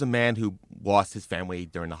because this was a man who lost his family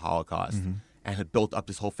during the Holocaust and had built up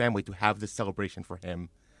this whole family to have this celebration for him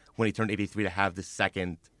when he turned 83 to have this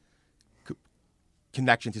second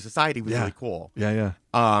connection to society was really cool. Yeah.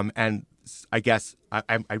 And I guess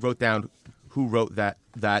I wrote down who wrote that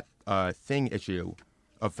Thing issue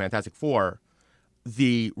of Fantastic Four.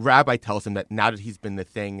 The rabbi tells him that now that he's been the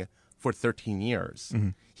Thing for 13 years,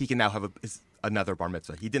 he can now have another bar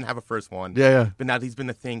mitzvah. He didn't have a first one. Yeah. But now that he's been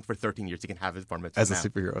the Thing for 13 years, he can have his bar mitzvah as now. a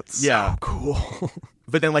superhero. It's so cool.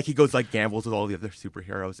 But then like he goes like gambles with all the other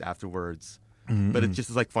superheroes afterwards. But it's just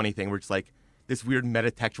this like funny thing where it's like this weird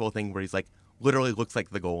metatextual thing where he's like literally looks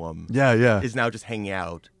like the Golem. Yeah. Is now just hanging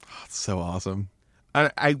out. Oh, it's so awesome.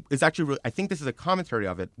 And it's actually I think this is a commentary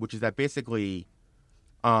of it, which is that basically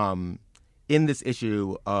in this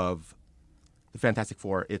issue of the Fantastic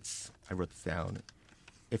Four, I wrote this down.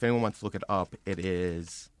 If anyone wants to look it up, it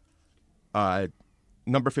is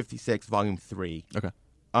number 56, volume 3. Okay.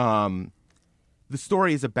 The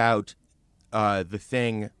story is about the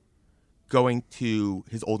Thing going to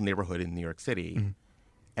his old neighborhood in New York City,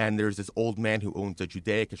 and there's this old man who owns a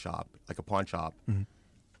Judaica shop, like a pawn shop,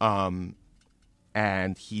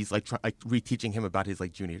 and he's like reteaching him about his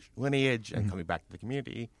like Jewish lineage and coming back to the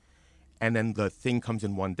community. And then the Thing comes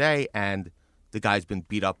in one day, and the guy's been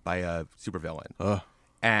beat up by a supervillain,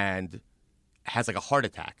 and has like a heart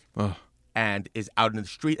attack, and is out in the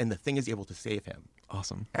street, and the Thing is able to save him.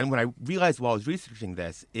 Awesome. And what I realized while I was researching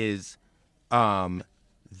this is,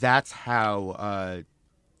 that's how I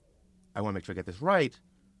want to make sure I get this right.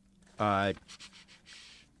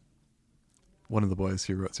 One of the boys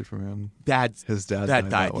who wrote Superman. His dad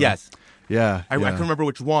died. Yes. Yeah. I can remember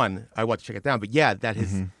which one. I want to check it down. But yeah, that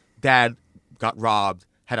his dad got robbed,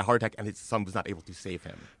 had a heart attack, and his son was not able to save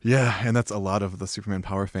him. Yeah, and that's a lot of the Superman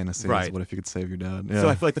power fantasies. Right. What if you could save your dad? Yeah. So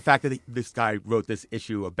I feel like the fact that this guy wrote this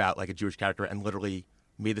issue about like a Jewish character and literally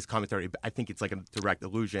made this commentary, I think it's like a direct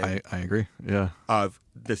allusion. I agree. Yeah. Of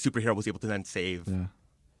the superhero was able to then save. Yeah.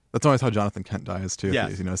 That's always how Jonathan Kent dies too.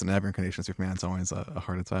 Yes. You know, as an every incarnation of Superman, it's always a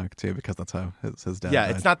heart attack too, because that's how his dad Yeah,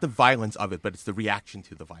 died. it's not the violence of it, but it's the reaction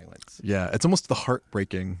to the violence. Yeah, it's almost the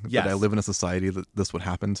heartbreaking that I live in a society that this would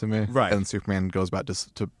happen to me. Right. And Superman goes back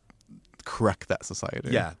just to correct that society.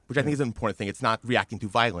 Yeah, which I think is an important thing. It's not reacting to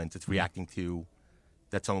violence, it's reacting to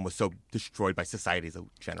that someone was so destroyed by society as a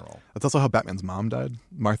general. That's also how Batman's mom died.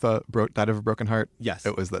 Martha died of a broken heart. Yes.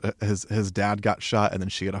 It was that his dad got shot and then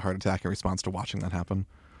she had a heart attack in response to watching that happen.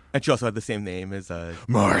 And she also had the same name as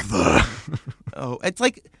Martha. Oh, it's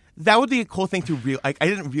like that would be a cool thing to I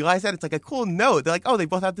didn't realize that. It's like a cool note. They're like, oh, they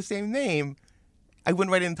both have the same name. I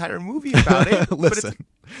wouldn't write an entire movie about it. Listen,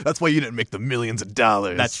 that's why you didn't make the millions of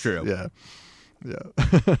dollars. That's true. Yeah.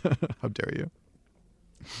 How dare you?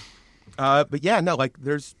 But yeah, no, like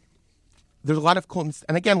there's a lot of cool,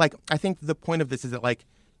 and again, like I think the point of this is that like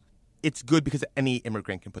it's good because any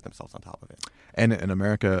immigrant can put themselves on top of it. And in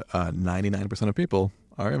America, 99% of people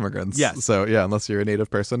are immigrants. Yes. So yeah, unless you're a native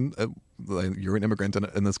person, you're an immigrant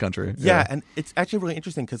in this country. Yeah, and it's actually really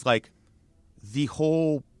interesting because like the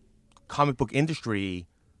whole comic book industry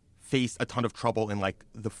faced a ton of trouble in like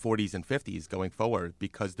the 40s and 50s going forward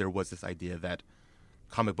because there was this idea that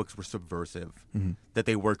comic books were subversive, that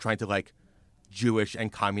they were trying to like Jewish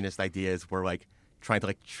and communist ideas were like trying to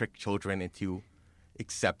like trick children into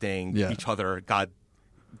accepting each other.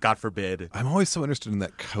 God forbid. I'm always so interested in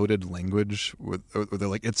that coded language where they're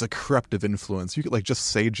like, it's a corruptive influence. You could like just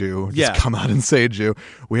say Jew, just come out and say Jew.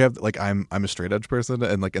 We have like, I'm a straight edge person,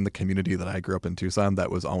 and like in the community that I grew up in Tucson,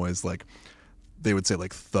 that was always like, they would say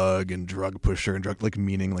like thug and drug pusher and drug, like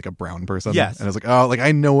meaning like a brown person. Yes. And I was like, oh, like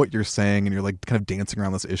I know what you're saying, and you're like kind of dancing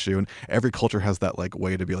around this issue, and every culture has that like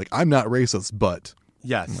way to be like, I'm not racist, but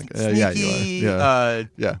yes, I'm like, sneaky, yeah, you are.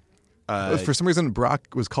 Yeah. For some reason, Brock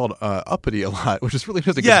was called uppity a lot, which is really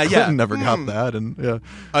interesting. Yeah, Clinton never got that, and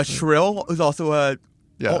shrill is also a.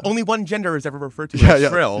 Yeah. Only one gender is ever referred to as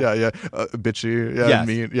shrill. Bitchy. Yeah. Yes.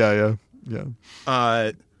 Mean.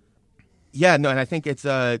 Yeah. No, and I think it's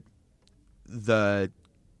the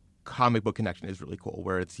comic book connection is really cool.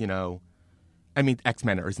 Where it's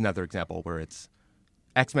X-Men is another example where it's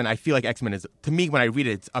X-Men. I feel like X-Men is, to me, when I read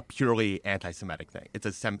it, it's a purely anti-Semitic thing.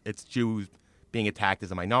 It's Jews being attacked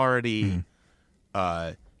as a minority.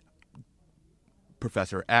 Mm-hmm.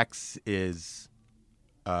 Professor X is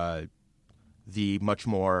the much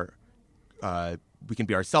more we can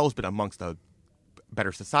be ourselves, but amongst a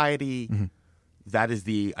better society. Mm-hmm. That is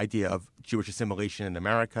the idea of Jewish assimilation in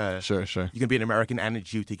America. Sure. You can be an American and a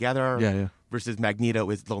Jew together. Yeah. Versus Magneto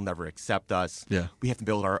is they'll never accept us. Yeah. We have to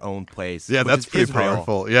build our own place. Yeah, that's pretty Israel.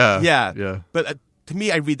 powerful. Yeah. But to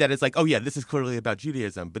me, I read that as like, oh yeah, this is clearly about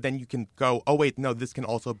Judaism. But then you can go, oh wait, no, this can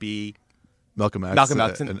also be Malcolm X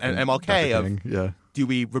and MLK. Yeah. Do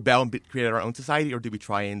we rebel and create our own society, or do we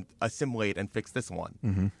try and assimilate and fix this one?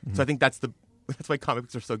 Mm-hmm. So I think that's why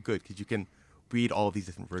comics are so good, because you can read all of these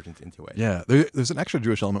different versions into it. Yeah, there's an extra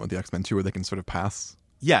Jewish element with the X-Men too, where they can sort of pass.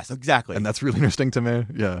 Yes, exactly, and that's really interesting to me.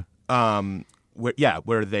 Yeah.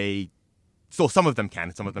 Where they, so some of them can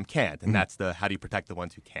and some of them can't, and that's the how do you protect the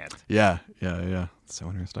ones who can't? Yeah. It's so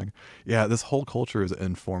interesting. Yeah, this whole culture is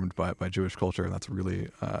informed by Jewish culture, and that's really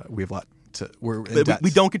we have a lot. We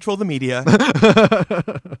don't control the media.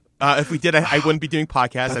 If we did, I wouldn't be doing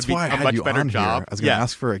podcasts. That's I'd be why I a had much you better on job. Here. I was going to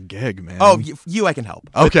ask for a gig, man. Oh, you I can help.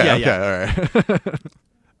 Okay, all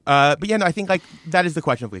right. I think like that is the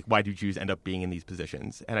question of like why do Jews end up being in these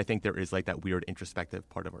positions? And I think there is like that weird introspective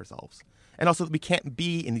part of ourselves, and also we can't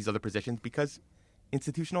be in these other positions because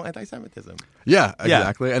institutional anti-Semitism. Yeah,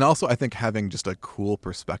 exactly. Yeah. And also I think having just a cool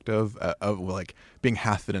perspective of like being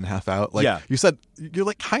half in and half out. Like you said, you're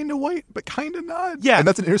like kind of white, but kind of not. Yeah. And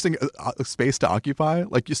that's an interesting space to occupy.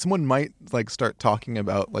 Like someone might like start talking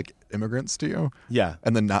about like immigrants to you. Yeah.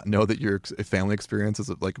 And then not know that your family experience is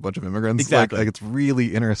like a bunch of immigrants. Exactly. Like it's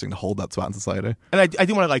really interesting to hold that spot in society. And I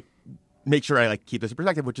do want to like make sure I like keep this in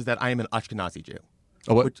perspective, which is that I am an Ashkenazi Jew.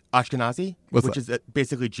 Oh, what? Ashkenazi? What's which that? Is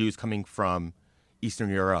basically Jews coming from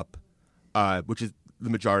Eastern Europe, which is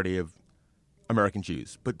the majority of American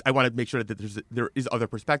Jews. But I want to make sure that there is other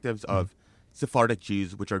perspectives of Sephardic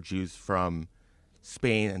Jews, which are Jews from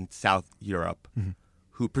Spain and South Europe,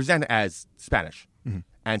 who present as Spanish.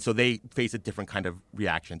 And so they face a different kind of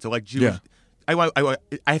reaction. So like Jews, I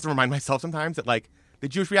have to remind myself sometimes that like the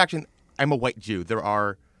Jewish reaction, I'm a white Jew. There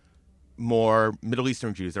are more Middle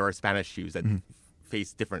Eastern Jews. There are Spanish Jews that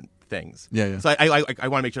face different things. Yeah. So I want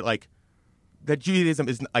to make sure like that Judaism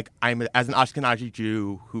is like I'm as an Ashkenazi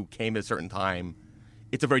Jew who came at a certain time.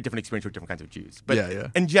 It's a very different experience for different kinds of Jews.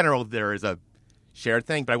 But in general, there is a shared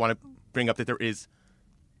thing. But I want to bring up that there is,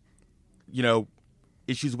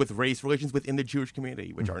 issues with race relations within the Jewish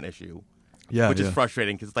community, which are an issue. Yeah, which is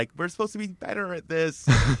frustrating because like we're supposed to be better at this.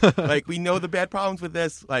 Like we know the bad problems with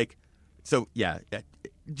this. Like, so yeah.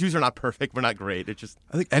 Jews are not perfect. We're not great. It's just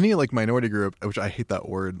I think any like minority group, which I hate that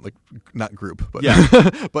word, like not group, but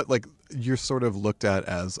but like you're sort of looked at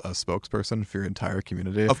as a spokesperson for your entire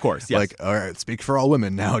community. Of course, yes. Like, all right, speak for all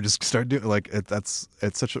women now. Just start doing like it's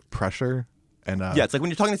such a pressure. And it's like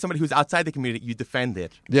when you're talking to somebody who's outside the community, you defend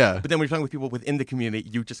it. Yeah. But then when you're talking with people within the community,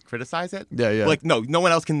 you just criticize it. Yeah. Like no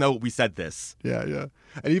one else can know we said this. Yeah.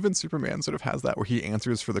 And even Superman sort of has that where he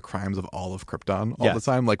answers for the crimes of all of Krypton all the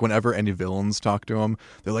time. Like whenever any villains talk to him,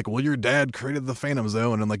 they're like, well, your dad created the Phantom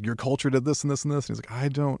Zone and like your culture did this and this and this. And he's like,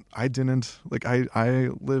 I didn't. Like I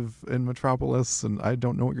live in Metropolis and I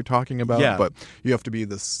don't know what you're talking about. Yeah. But you have to be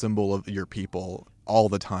the symbol of your people all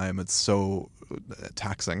the time. It's so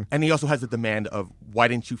taxing. And he also has the demand of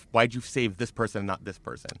why'd you save this person and not this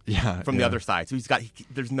person? Yeah. From the other side. So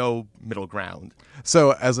there's no middle ground.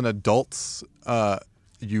 So as an adult,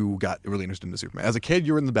 you got really interested into Superman. As a kid,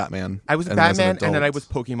 you were in the Batman. I was Batman, and then I was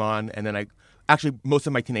Pokemon, and then most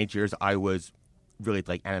of my teenage years, I was really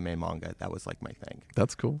like anime and manga. That was like my thing.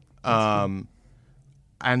 That's cool. And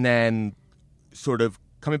then sort of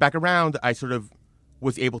coming back around, I sort of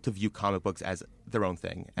was able to view comic books as their own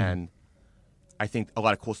thing. And I think a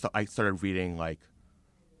lot of cool stuff. I started reading like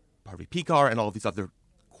Harvey Pekar and all of these other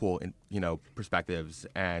cool, perspectives,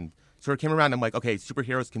 and sort of came around. I'm like, okay,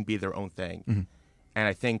 superheroes can be their own thing. And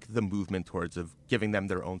I think the movement towards of giving them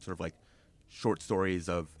their own sort of like short stories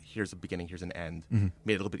of here's a beginning, here's an end, made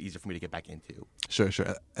it a little bit easier for me to get back into. Sure.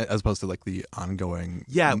 As opposed to like the ongoing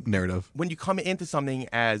narrative. When you come into something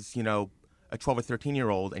as, a 12 or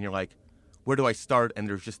 13-year-old and you're like, where do I start? And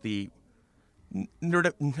there's just the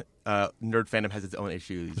nerd fandom has its own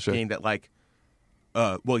issues. Sure. Being that like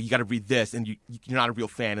well, you got to read this, and you're not a real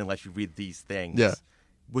fan unless you read these things. Yeah.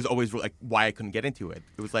 Was always like why I couldn't get into it.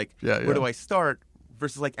 It was like, Yeah, where do I start?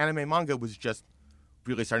 Versus like anime manga was just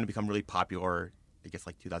really starting to become really popular. I guess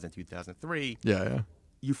like 2002, 2003. Yeah.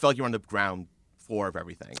 You felt you were on the ground floor of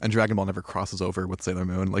everything. And Dragon Ball never crosses over with Sailor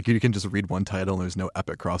Moon. Like you can just read one title and there's no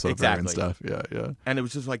epic crossover and stuff. Yeah. And it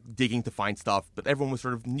was just like digging to find stuff, but everyone was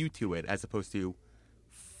sort of new to it as opposed to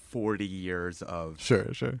 40 years of Sure.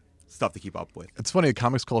 stuff to keep up with. It's funny,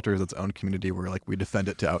 comics culture is its own community where like we defend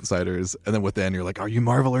it to outsiders, and then within you're like, are you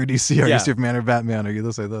Marvel or DC? Are you Superman or Batman? Are you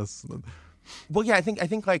this or this? Well, yeah, I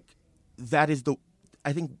think like that is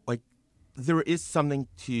I think like there is something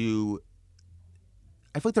to.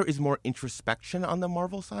 I feel like there is more introspection on the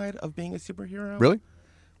Marvel side of being a superhero. Really?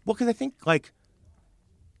 Well, because I think like.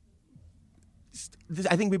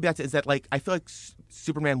 I think maybe is that like I feel like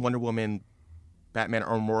Superman, Wonder Woman, Batman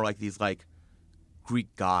are more like these like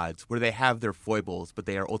Greek gods where they have their foibles, but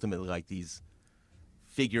they are ultimately like these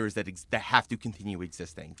figures that have to continue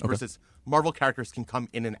existing. Okay. Versus Marvel characters can come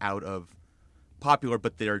in and out of popular,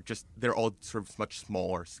 but they're all sort of much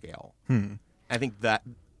smaller scale. I think that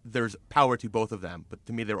there's power to both of them, but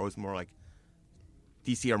to me they're always more like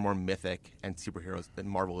DC are more mythic and superheroes, and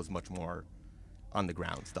Marvel is much more on the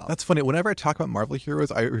ground stuff. That's funny. Whenever I talk about Marvel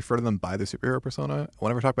heroes, I refer to them by their superhero persona.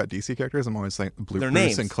 Whenever I talk about DC characters, I'm always saying Bruce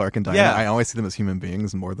names. and Clark and Diana. Yeah. I always see them as human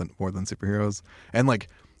beings more than superheroes. And like,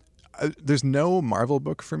 there's no Marvel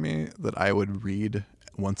book for me that I would read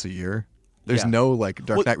once a year. There's no like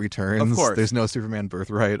Dark Knight Returns. Of course. There's no Superman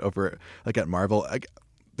Birthright over like at Marvel.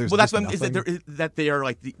 There's that's just what that they are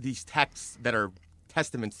like these texts that are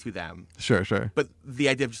testaments to them. Sure. But the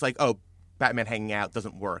idea of just like, oh, Batman hanging out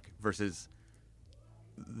doesn't work versus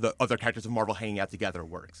the other characters of Marvel hanging out together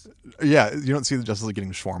works. Yeah, you don't see the Justice League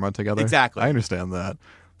getting shawarma together. Exactly. I understand that.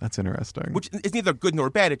 That's interesting. Which is neither good nor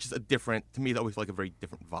bad. It's just a different, to me, that always felt like a very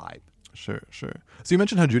different vibe. Sure. So you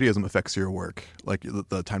mentioned how Judaism affects your work, like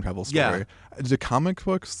the time travel story. Yeah. Do comic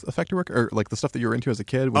books affect your work, or like the stuff that you were into as a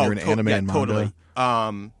kid when you were in anime and manga? Totally.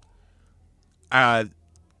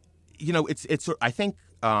 It's. I think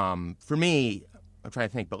for me, I'm trying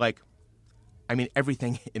to think, but like, I mean,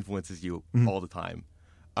 everything influences you all the time.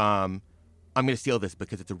 I'm going to steal this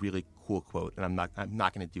because it's a really cool quote, and I'm not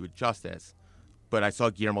going to do it justice. But I saw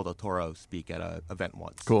Guillermo del Toro speak at an event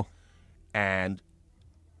once. Cool. And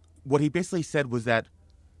what he basically said was that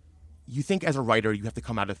you think as a writer you have to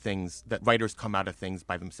come out of things, that writers come out of things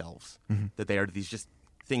by themselves. That they are these just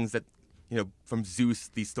things that, from Zeus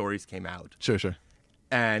these stories came out. Sure.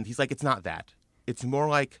 And he's like, it's not that. It's more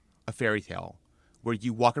like a fairy tale where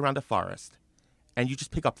you walk around a forest and you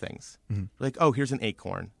just pick up things. Like, oh, here's an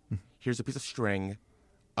acorn. Here's a piece of string.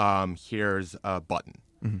 Here's a button.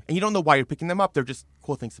 And you don't know why you're picking them up. They're just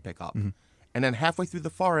cool things to pick up. And then halfway through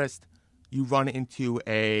the forest, you run into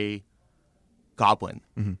a goblin.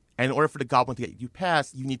 And in order for the goblin to get you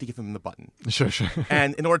past, you need to give him the button. Sure.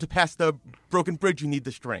 And in order to pass the broken bridge, you need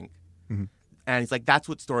the string. And he's like, that's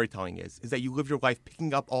what storytelling is that you live your life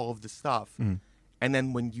picking up all of this stuff. And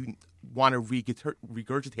then when you want to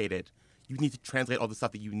regurgitate it, you need to translate all the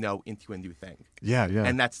stuff that you know into a new thing. Yeah.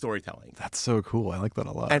 And that's storytelling. That's so cool. I like that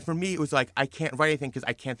a lot. And for me, it was like, I can't write anything because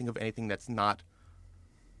I can't think of anything that's not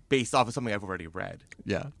based off of something I've already read.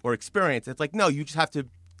 Yeah. Or experienced. It's like, no, you just have to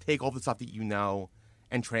take all the stuff that you know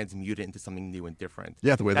and transmute it into something new and different.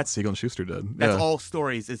 Yeah, the way that Siegel and Schuster did. That's all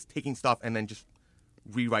stories, is taking stuff and then just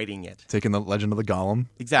rewriting it. Taking the legend of the Golem.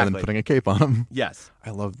 Exactly. And then putting a cape on him. Yes.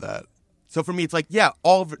 I love that. So for me, it's like, yeah,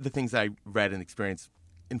 all of the things that I read and experienced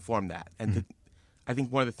inform that. And I think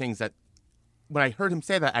one of the things that, when I heard him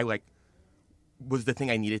say that, I was the thing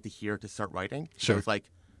I needed to hear to start writing. Sure. So it's like,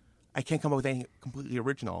 I can't come up with anything completely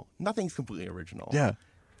original. Nothing's completely original. Yeah.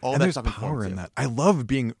 All and that there's stuff power in you. that. I love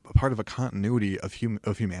being a part of a continuity of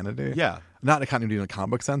humanity. Yeah. Not a continuity in a comic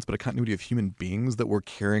book sense, but a continuity of human beings that were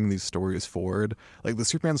carrying these stories forward. Like the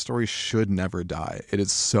Superman story should never die. It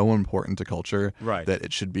is so important to culture that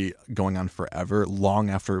it should be going on forever, long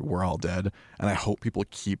after we're all dead. And I hope people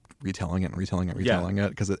keep retelling it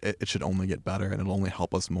because it should only get better and it'll only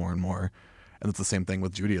help us more and more. And it's the same thing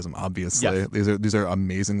with Judaism, obviously. Yes. These are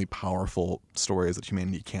amazingly powerful stories that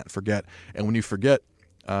humanity can't forget. And when you forget,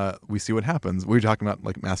 we see what happens. We were talking about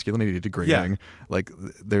like masculinity degrading. Like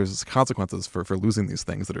there's consequences for losing these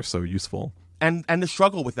things that are so useful. And the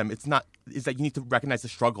struggle with them, is that you need to recognize the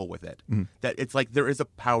struggle with it. That it's like there is a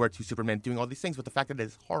power to Superman doing all these things, but the fact that it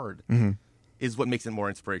is hard is what makes it more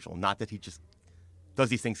inspirational. Not that he just does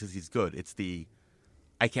these things because he's good. It's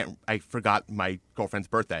I forgot my girlfriend's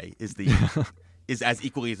birthday is as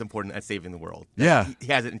equally as important as saving the world. Yeah.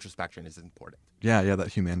 He has an introspection is important. Yeah, that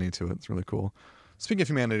humanity to it. It's really cool. Speaking of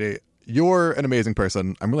humanity, You're an amazing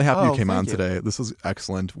person. I'm really happy you came on thank you. today. This was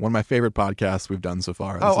excellent. One of my favorite podcasts we've done so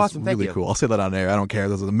far. This awesome. is Thank really you. cool. I'll say that on air. I don't care.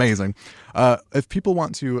 This is amazing. If people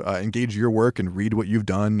want to engage your work and read what you've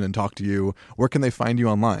done and talk to you, where can they find you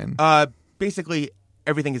online? Basically,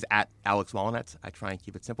 everything is at Alex Wolinetz. I try and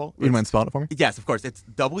keep it simple. Would you mind spelling it for me? Yes, of course. It's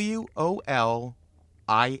WOLINETZ.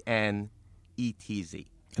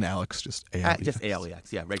 And Alex, just A-L-E-X. Just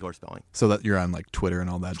ALEX, yeah, regular spelling. So that you're on like Twitter and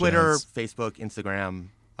all that Twitter, jazz. Facebook, Instagram.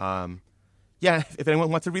 Yeah, if anyone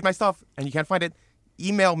wants to read my stuff and you can't find it,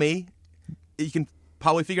 email me. You can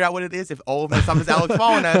probably figure out what it is if all of my stuff is Alex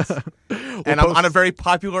Wolinetz. And I'm on a very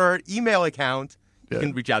popular email account. You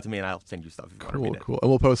can reach out to me and I'll send you stuff if you want to read it. Cool. And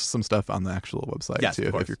we'll post some stuff on the actual website Yes, too,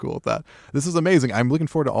 of course. if you're cool with that. This is amazing. I'm looking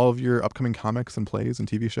forward to all of your upcoming comics and plays and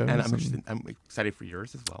TV shows. And I'm excited for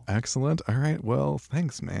yours as well. Excellent. All right. Well,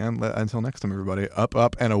 thanks, man. Until next time, everybody. Up,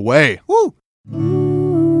 up, and away. Woo!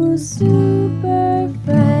 Ooh, Super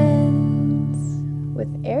Friends with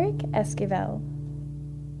Eric Esquivel.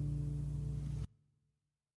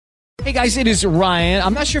 Hey guys, it is Ryan.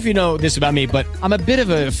 I'm not sure if you know this about me, but I'm a bit of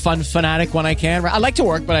a fun fanatic when I can. I like to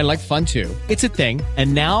work, but I like fun too. It's a thing.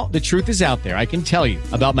 And now the truth is out there. I can tell you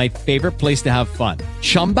about my favorite place to have fun.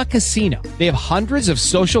 Chumba Casino. They have hundreds of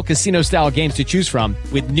social casino style games to choose from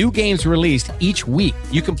with new games released each week.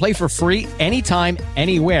 You can play for free anytime,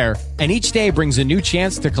 anywhere. And each day brings a new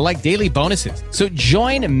chance to collect daily bonuses. So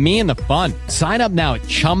join me in the fun. Sign up now at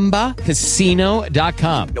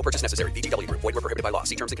ChumbaCasino.com. No purchase necessary. VGW Group. Void where prohibited by law.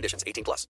 See terms and conditions. 18+.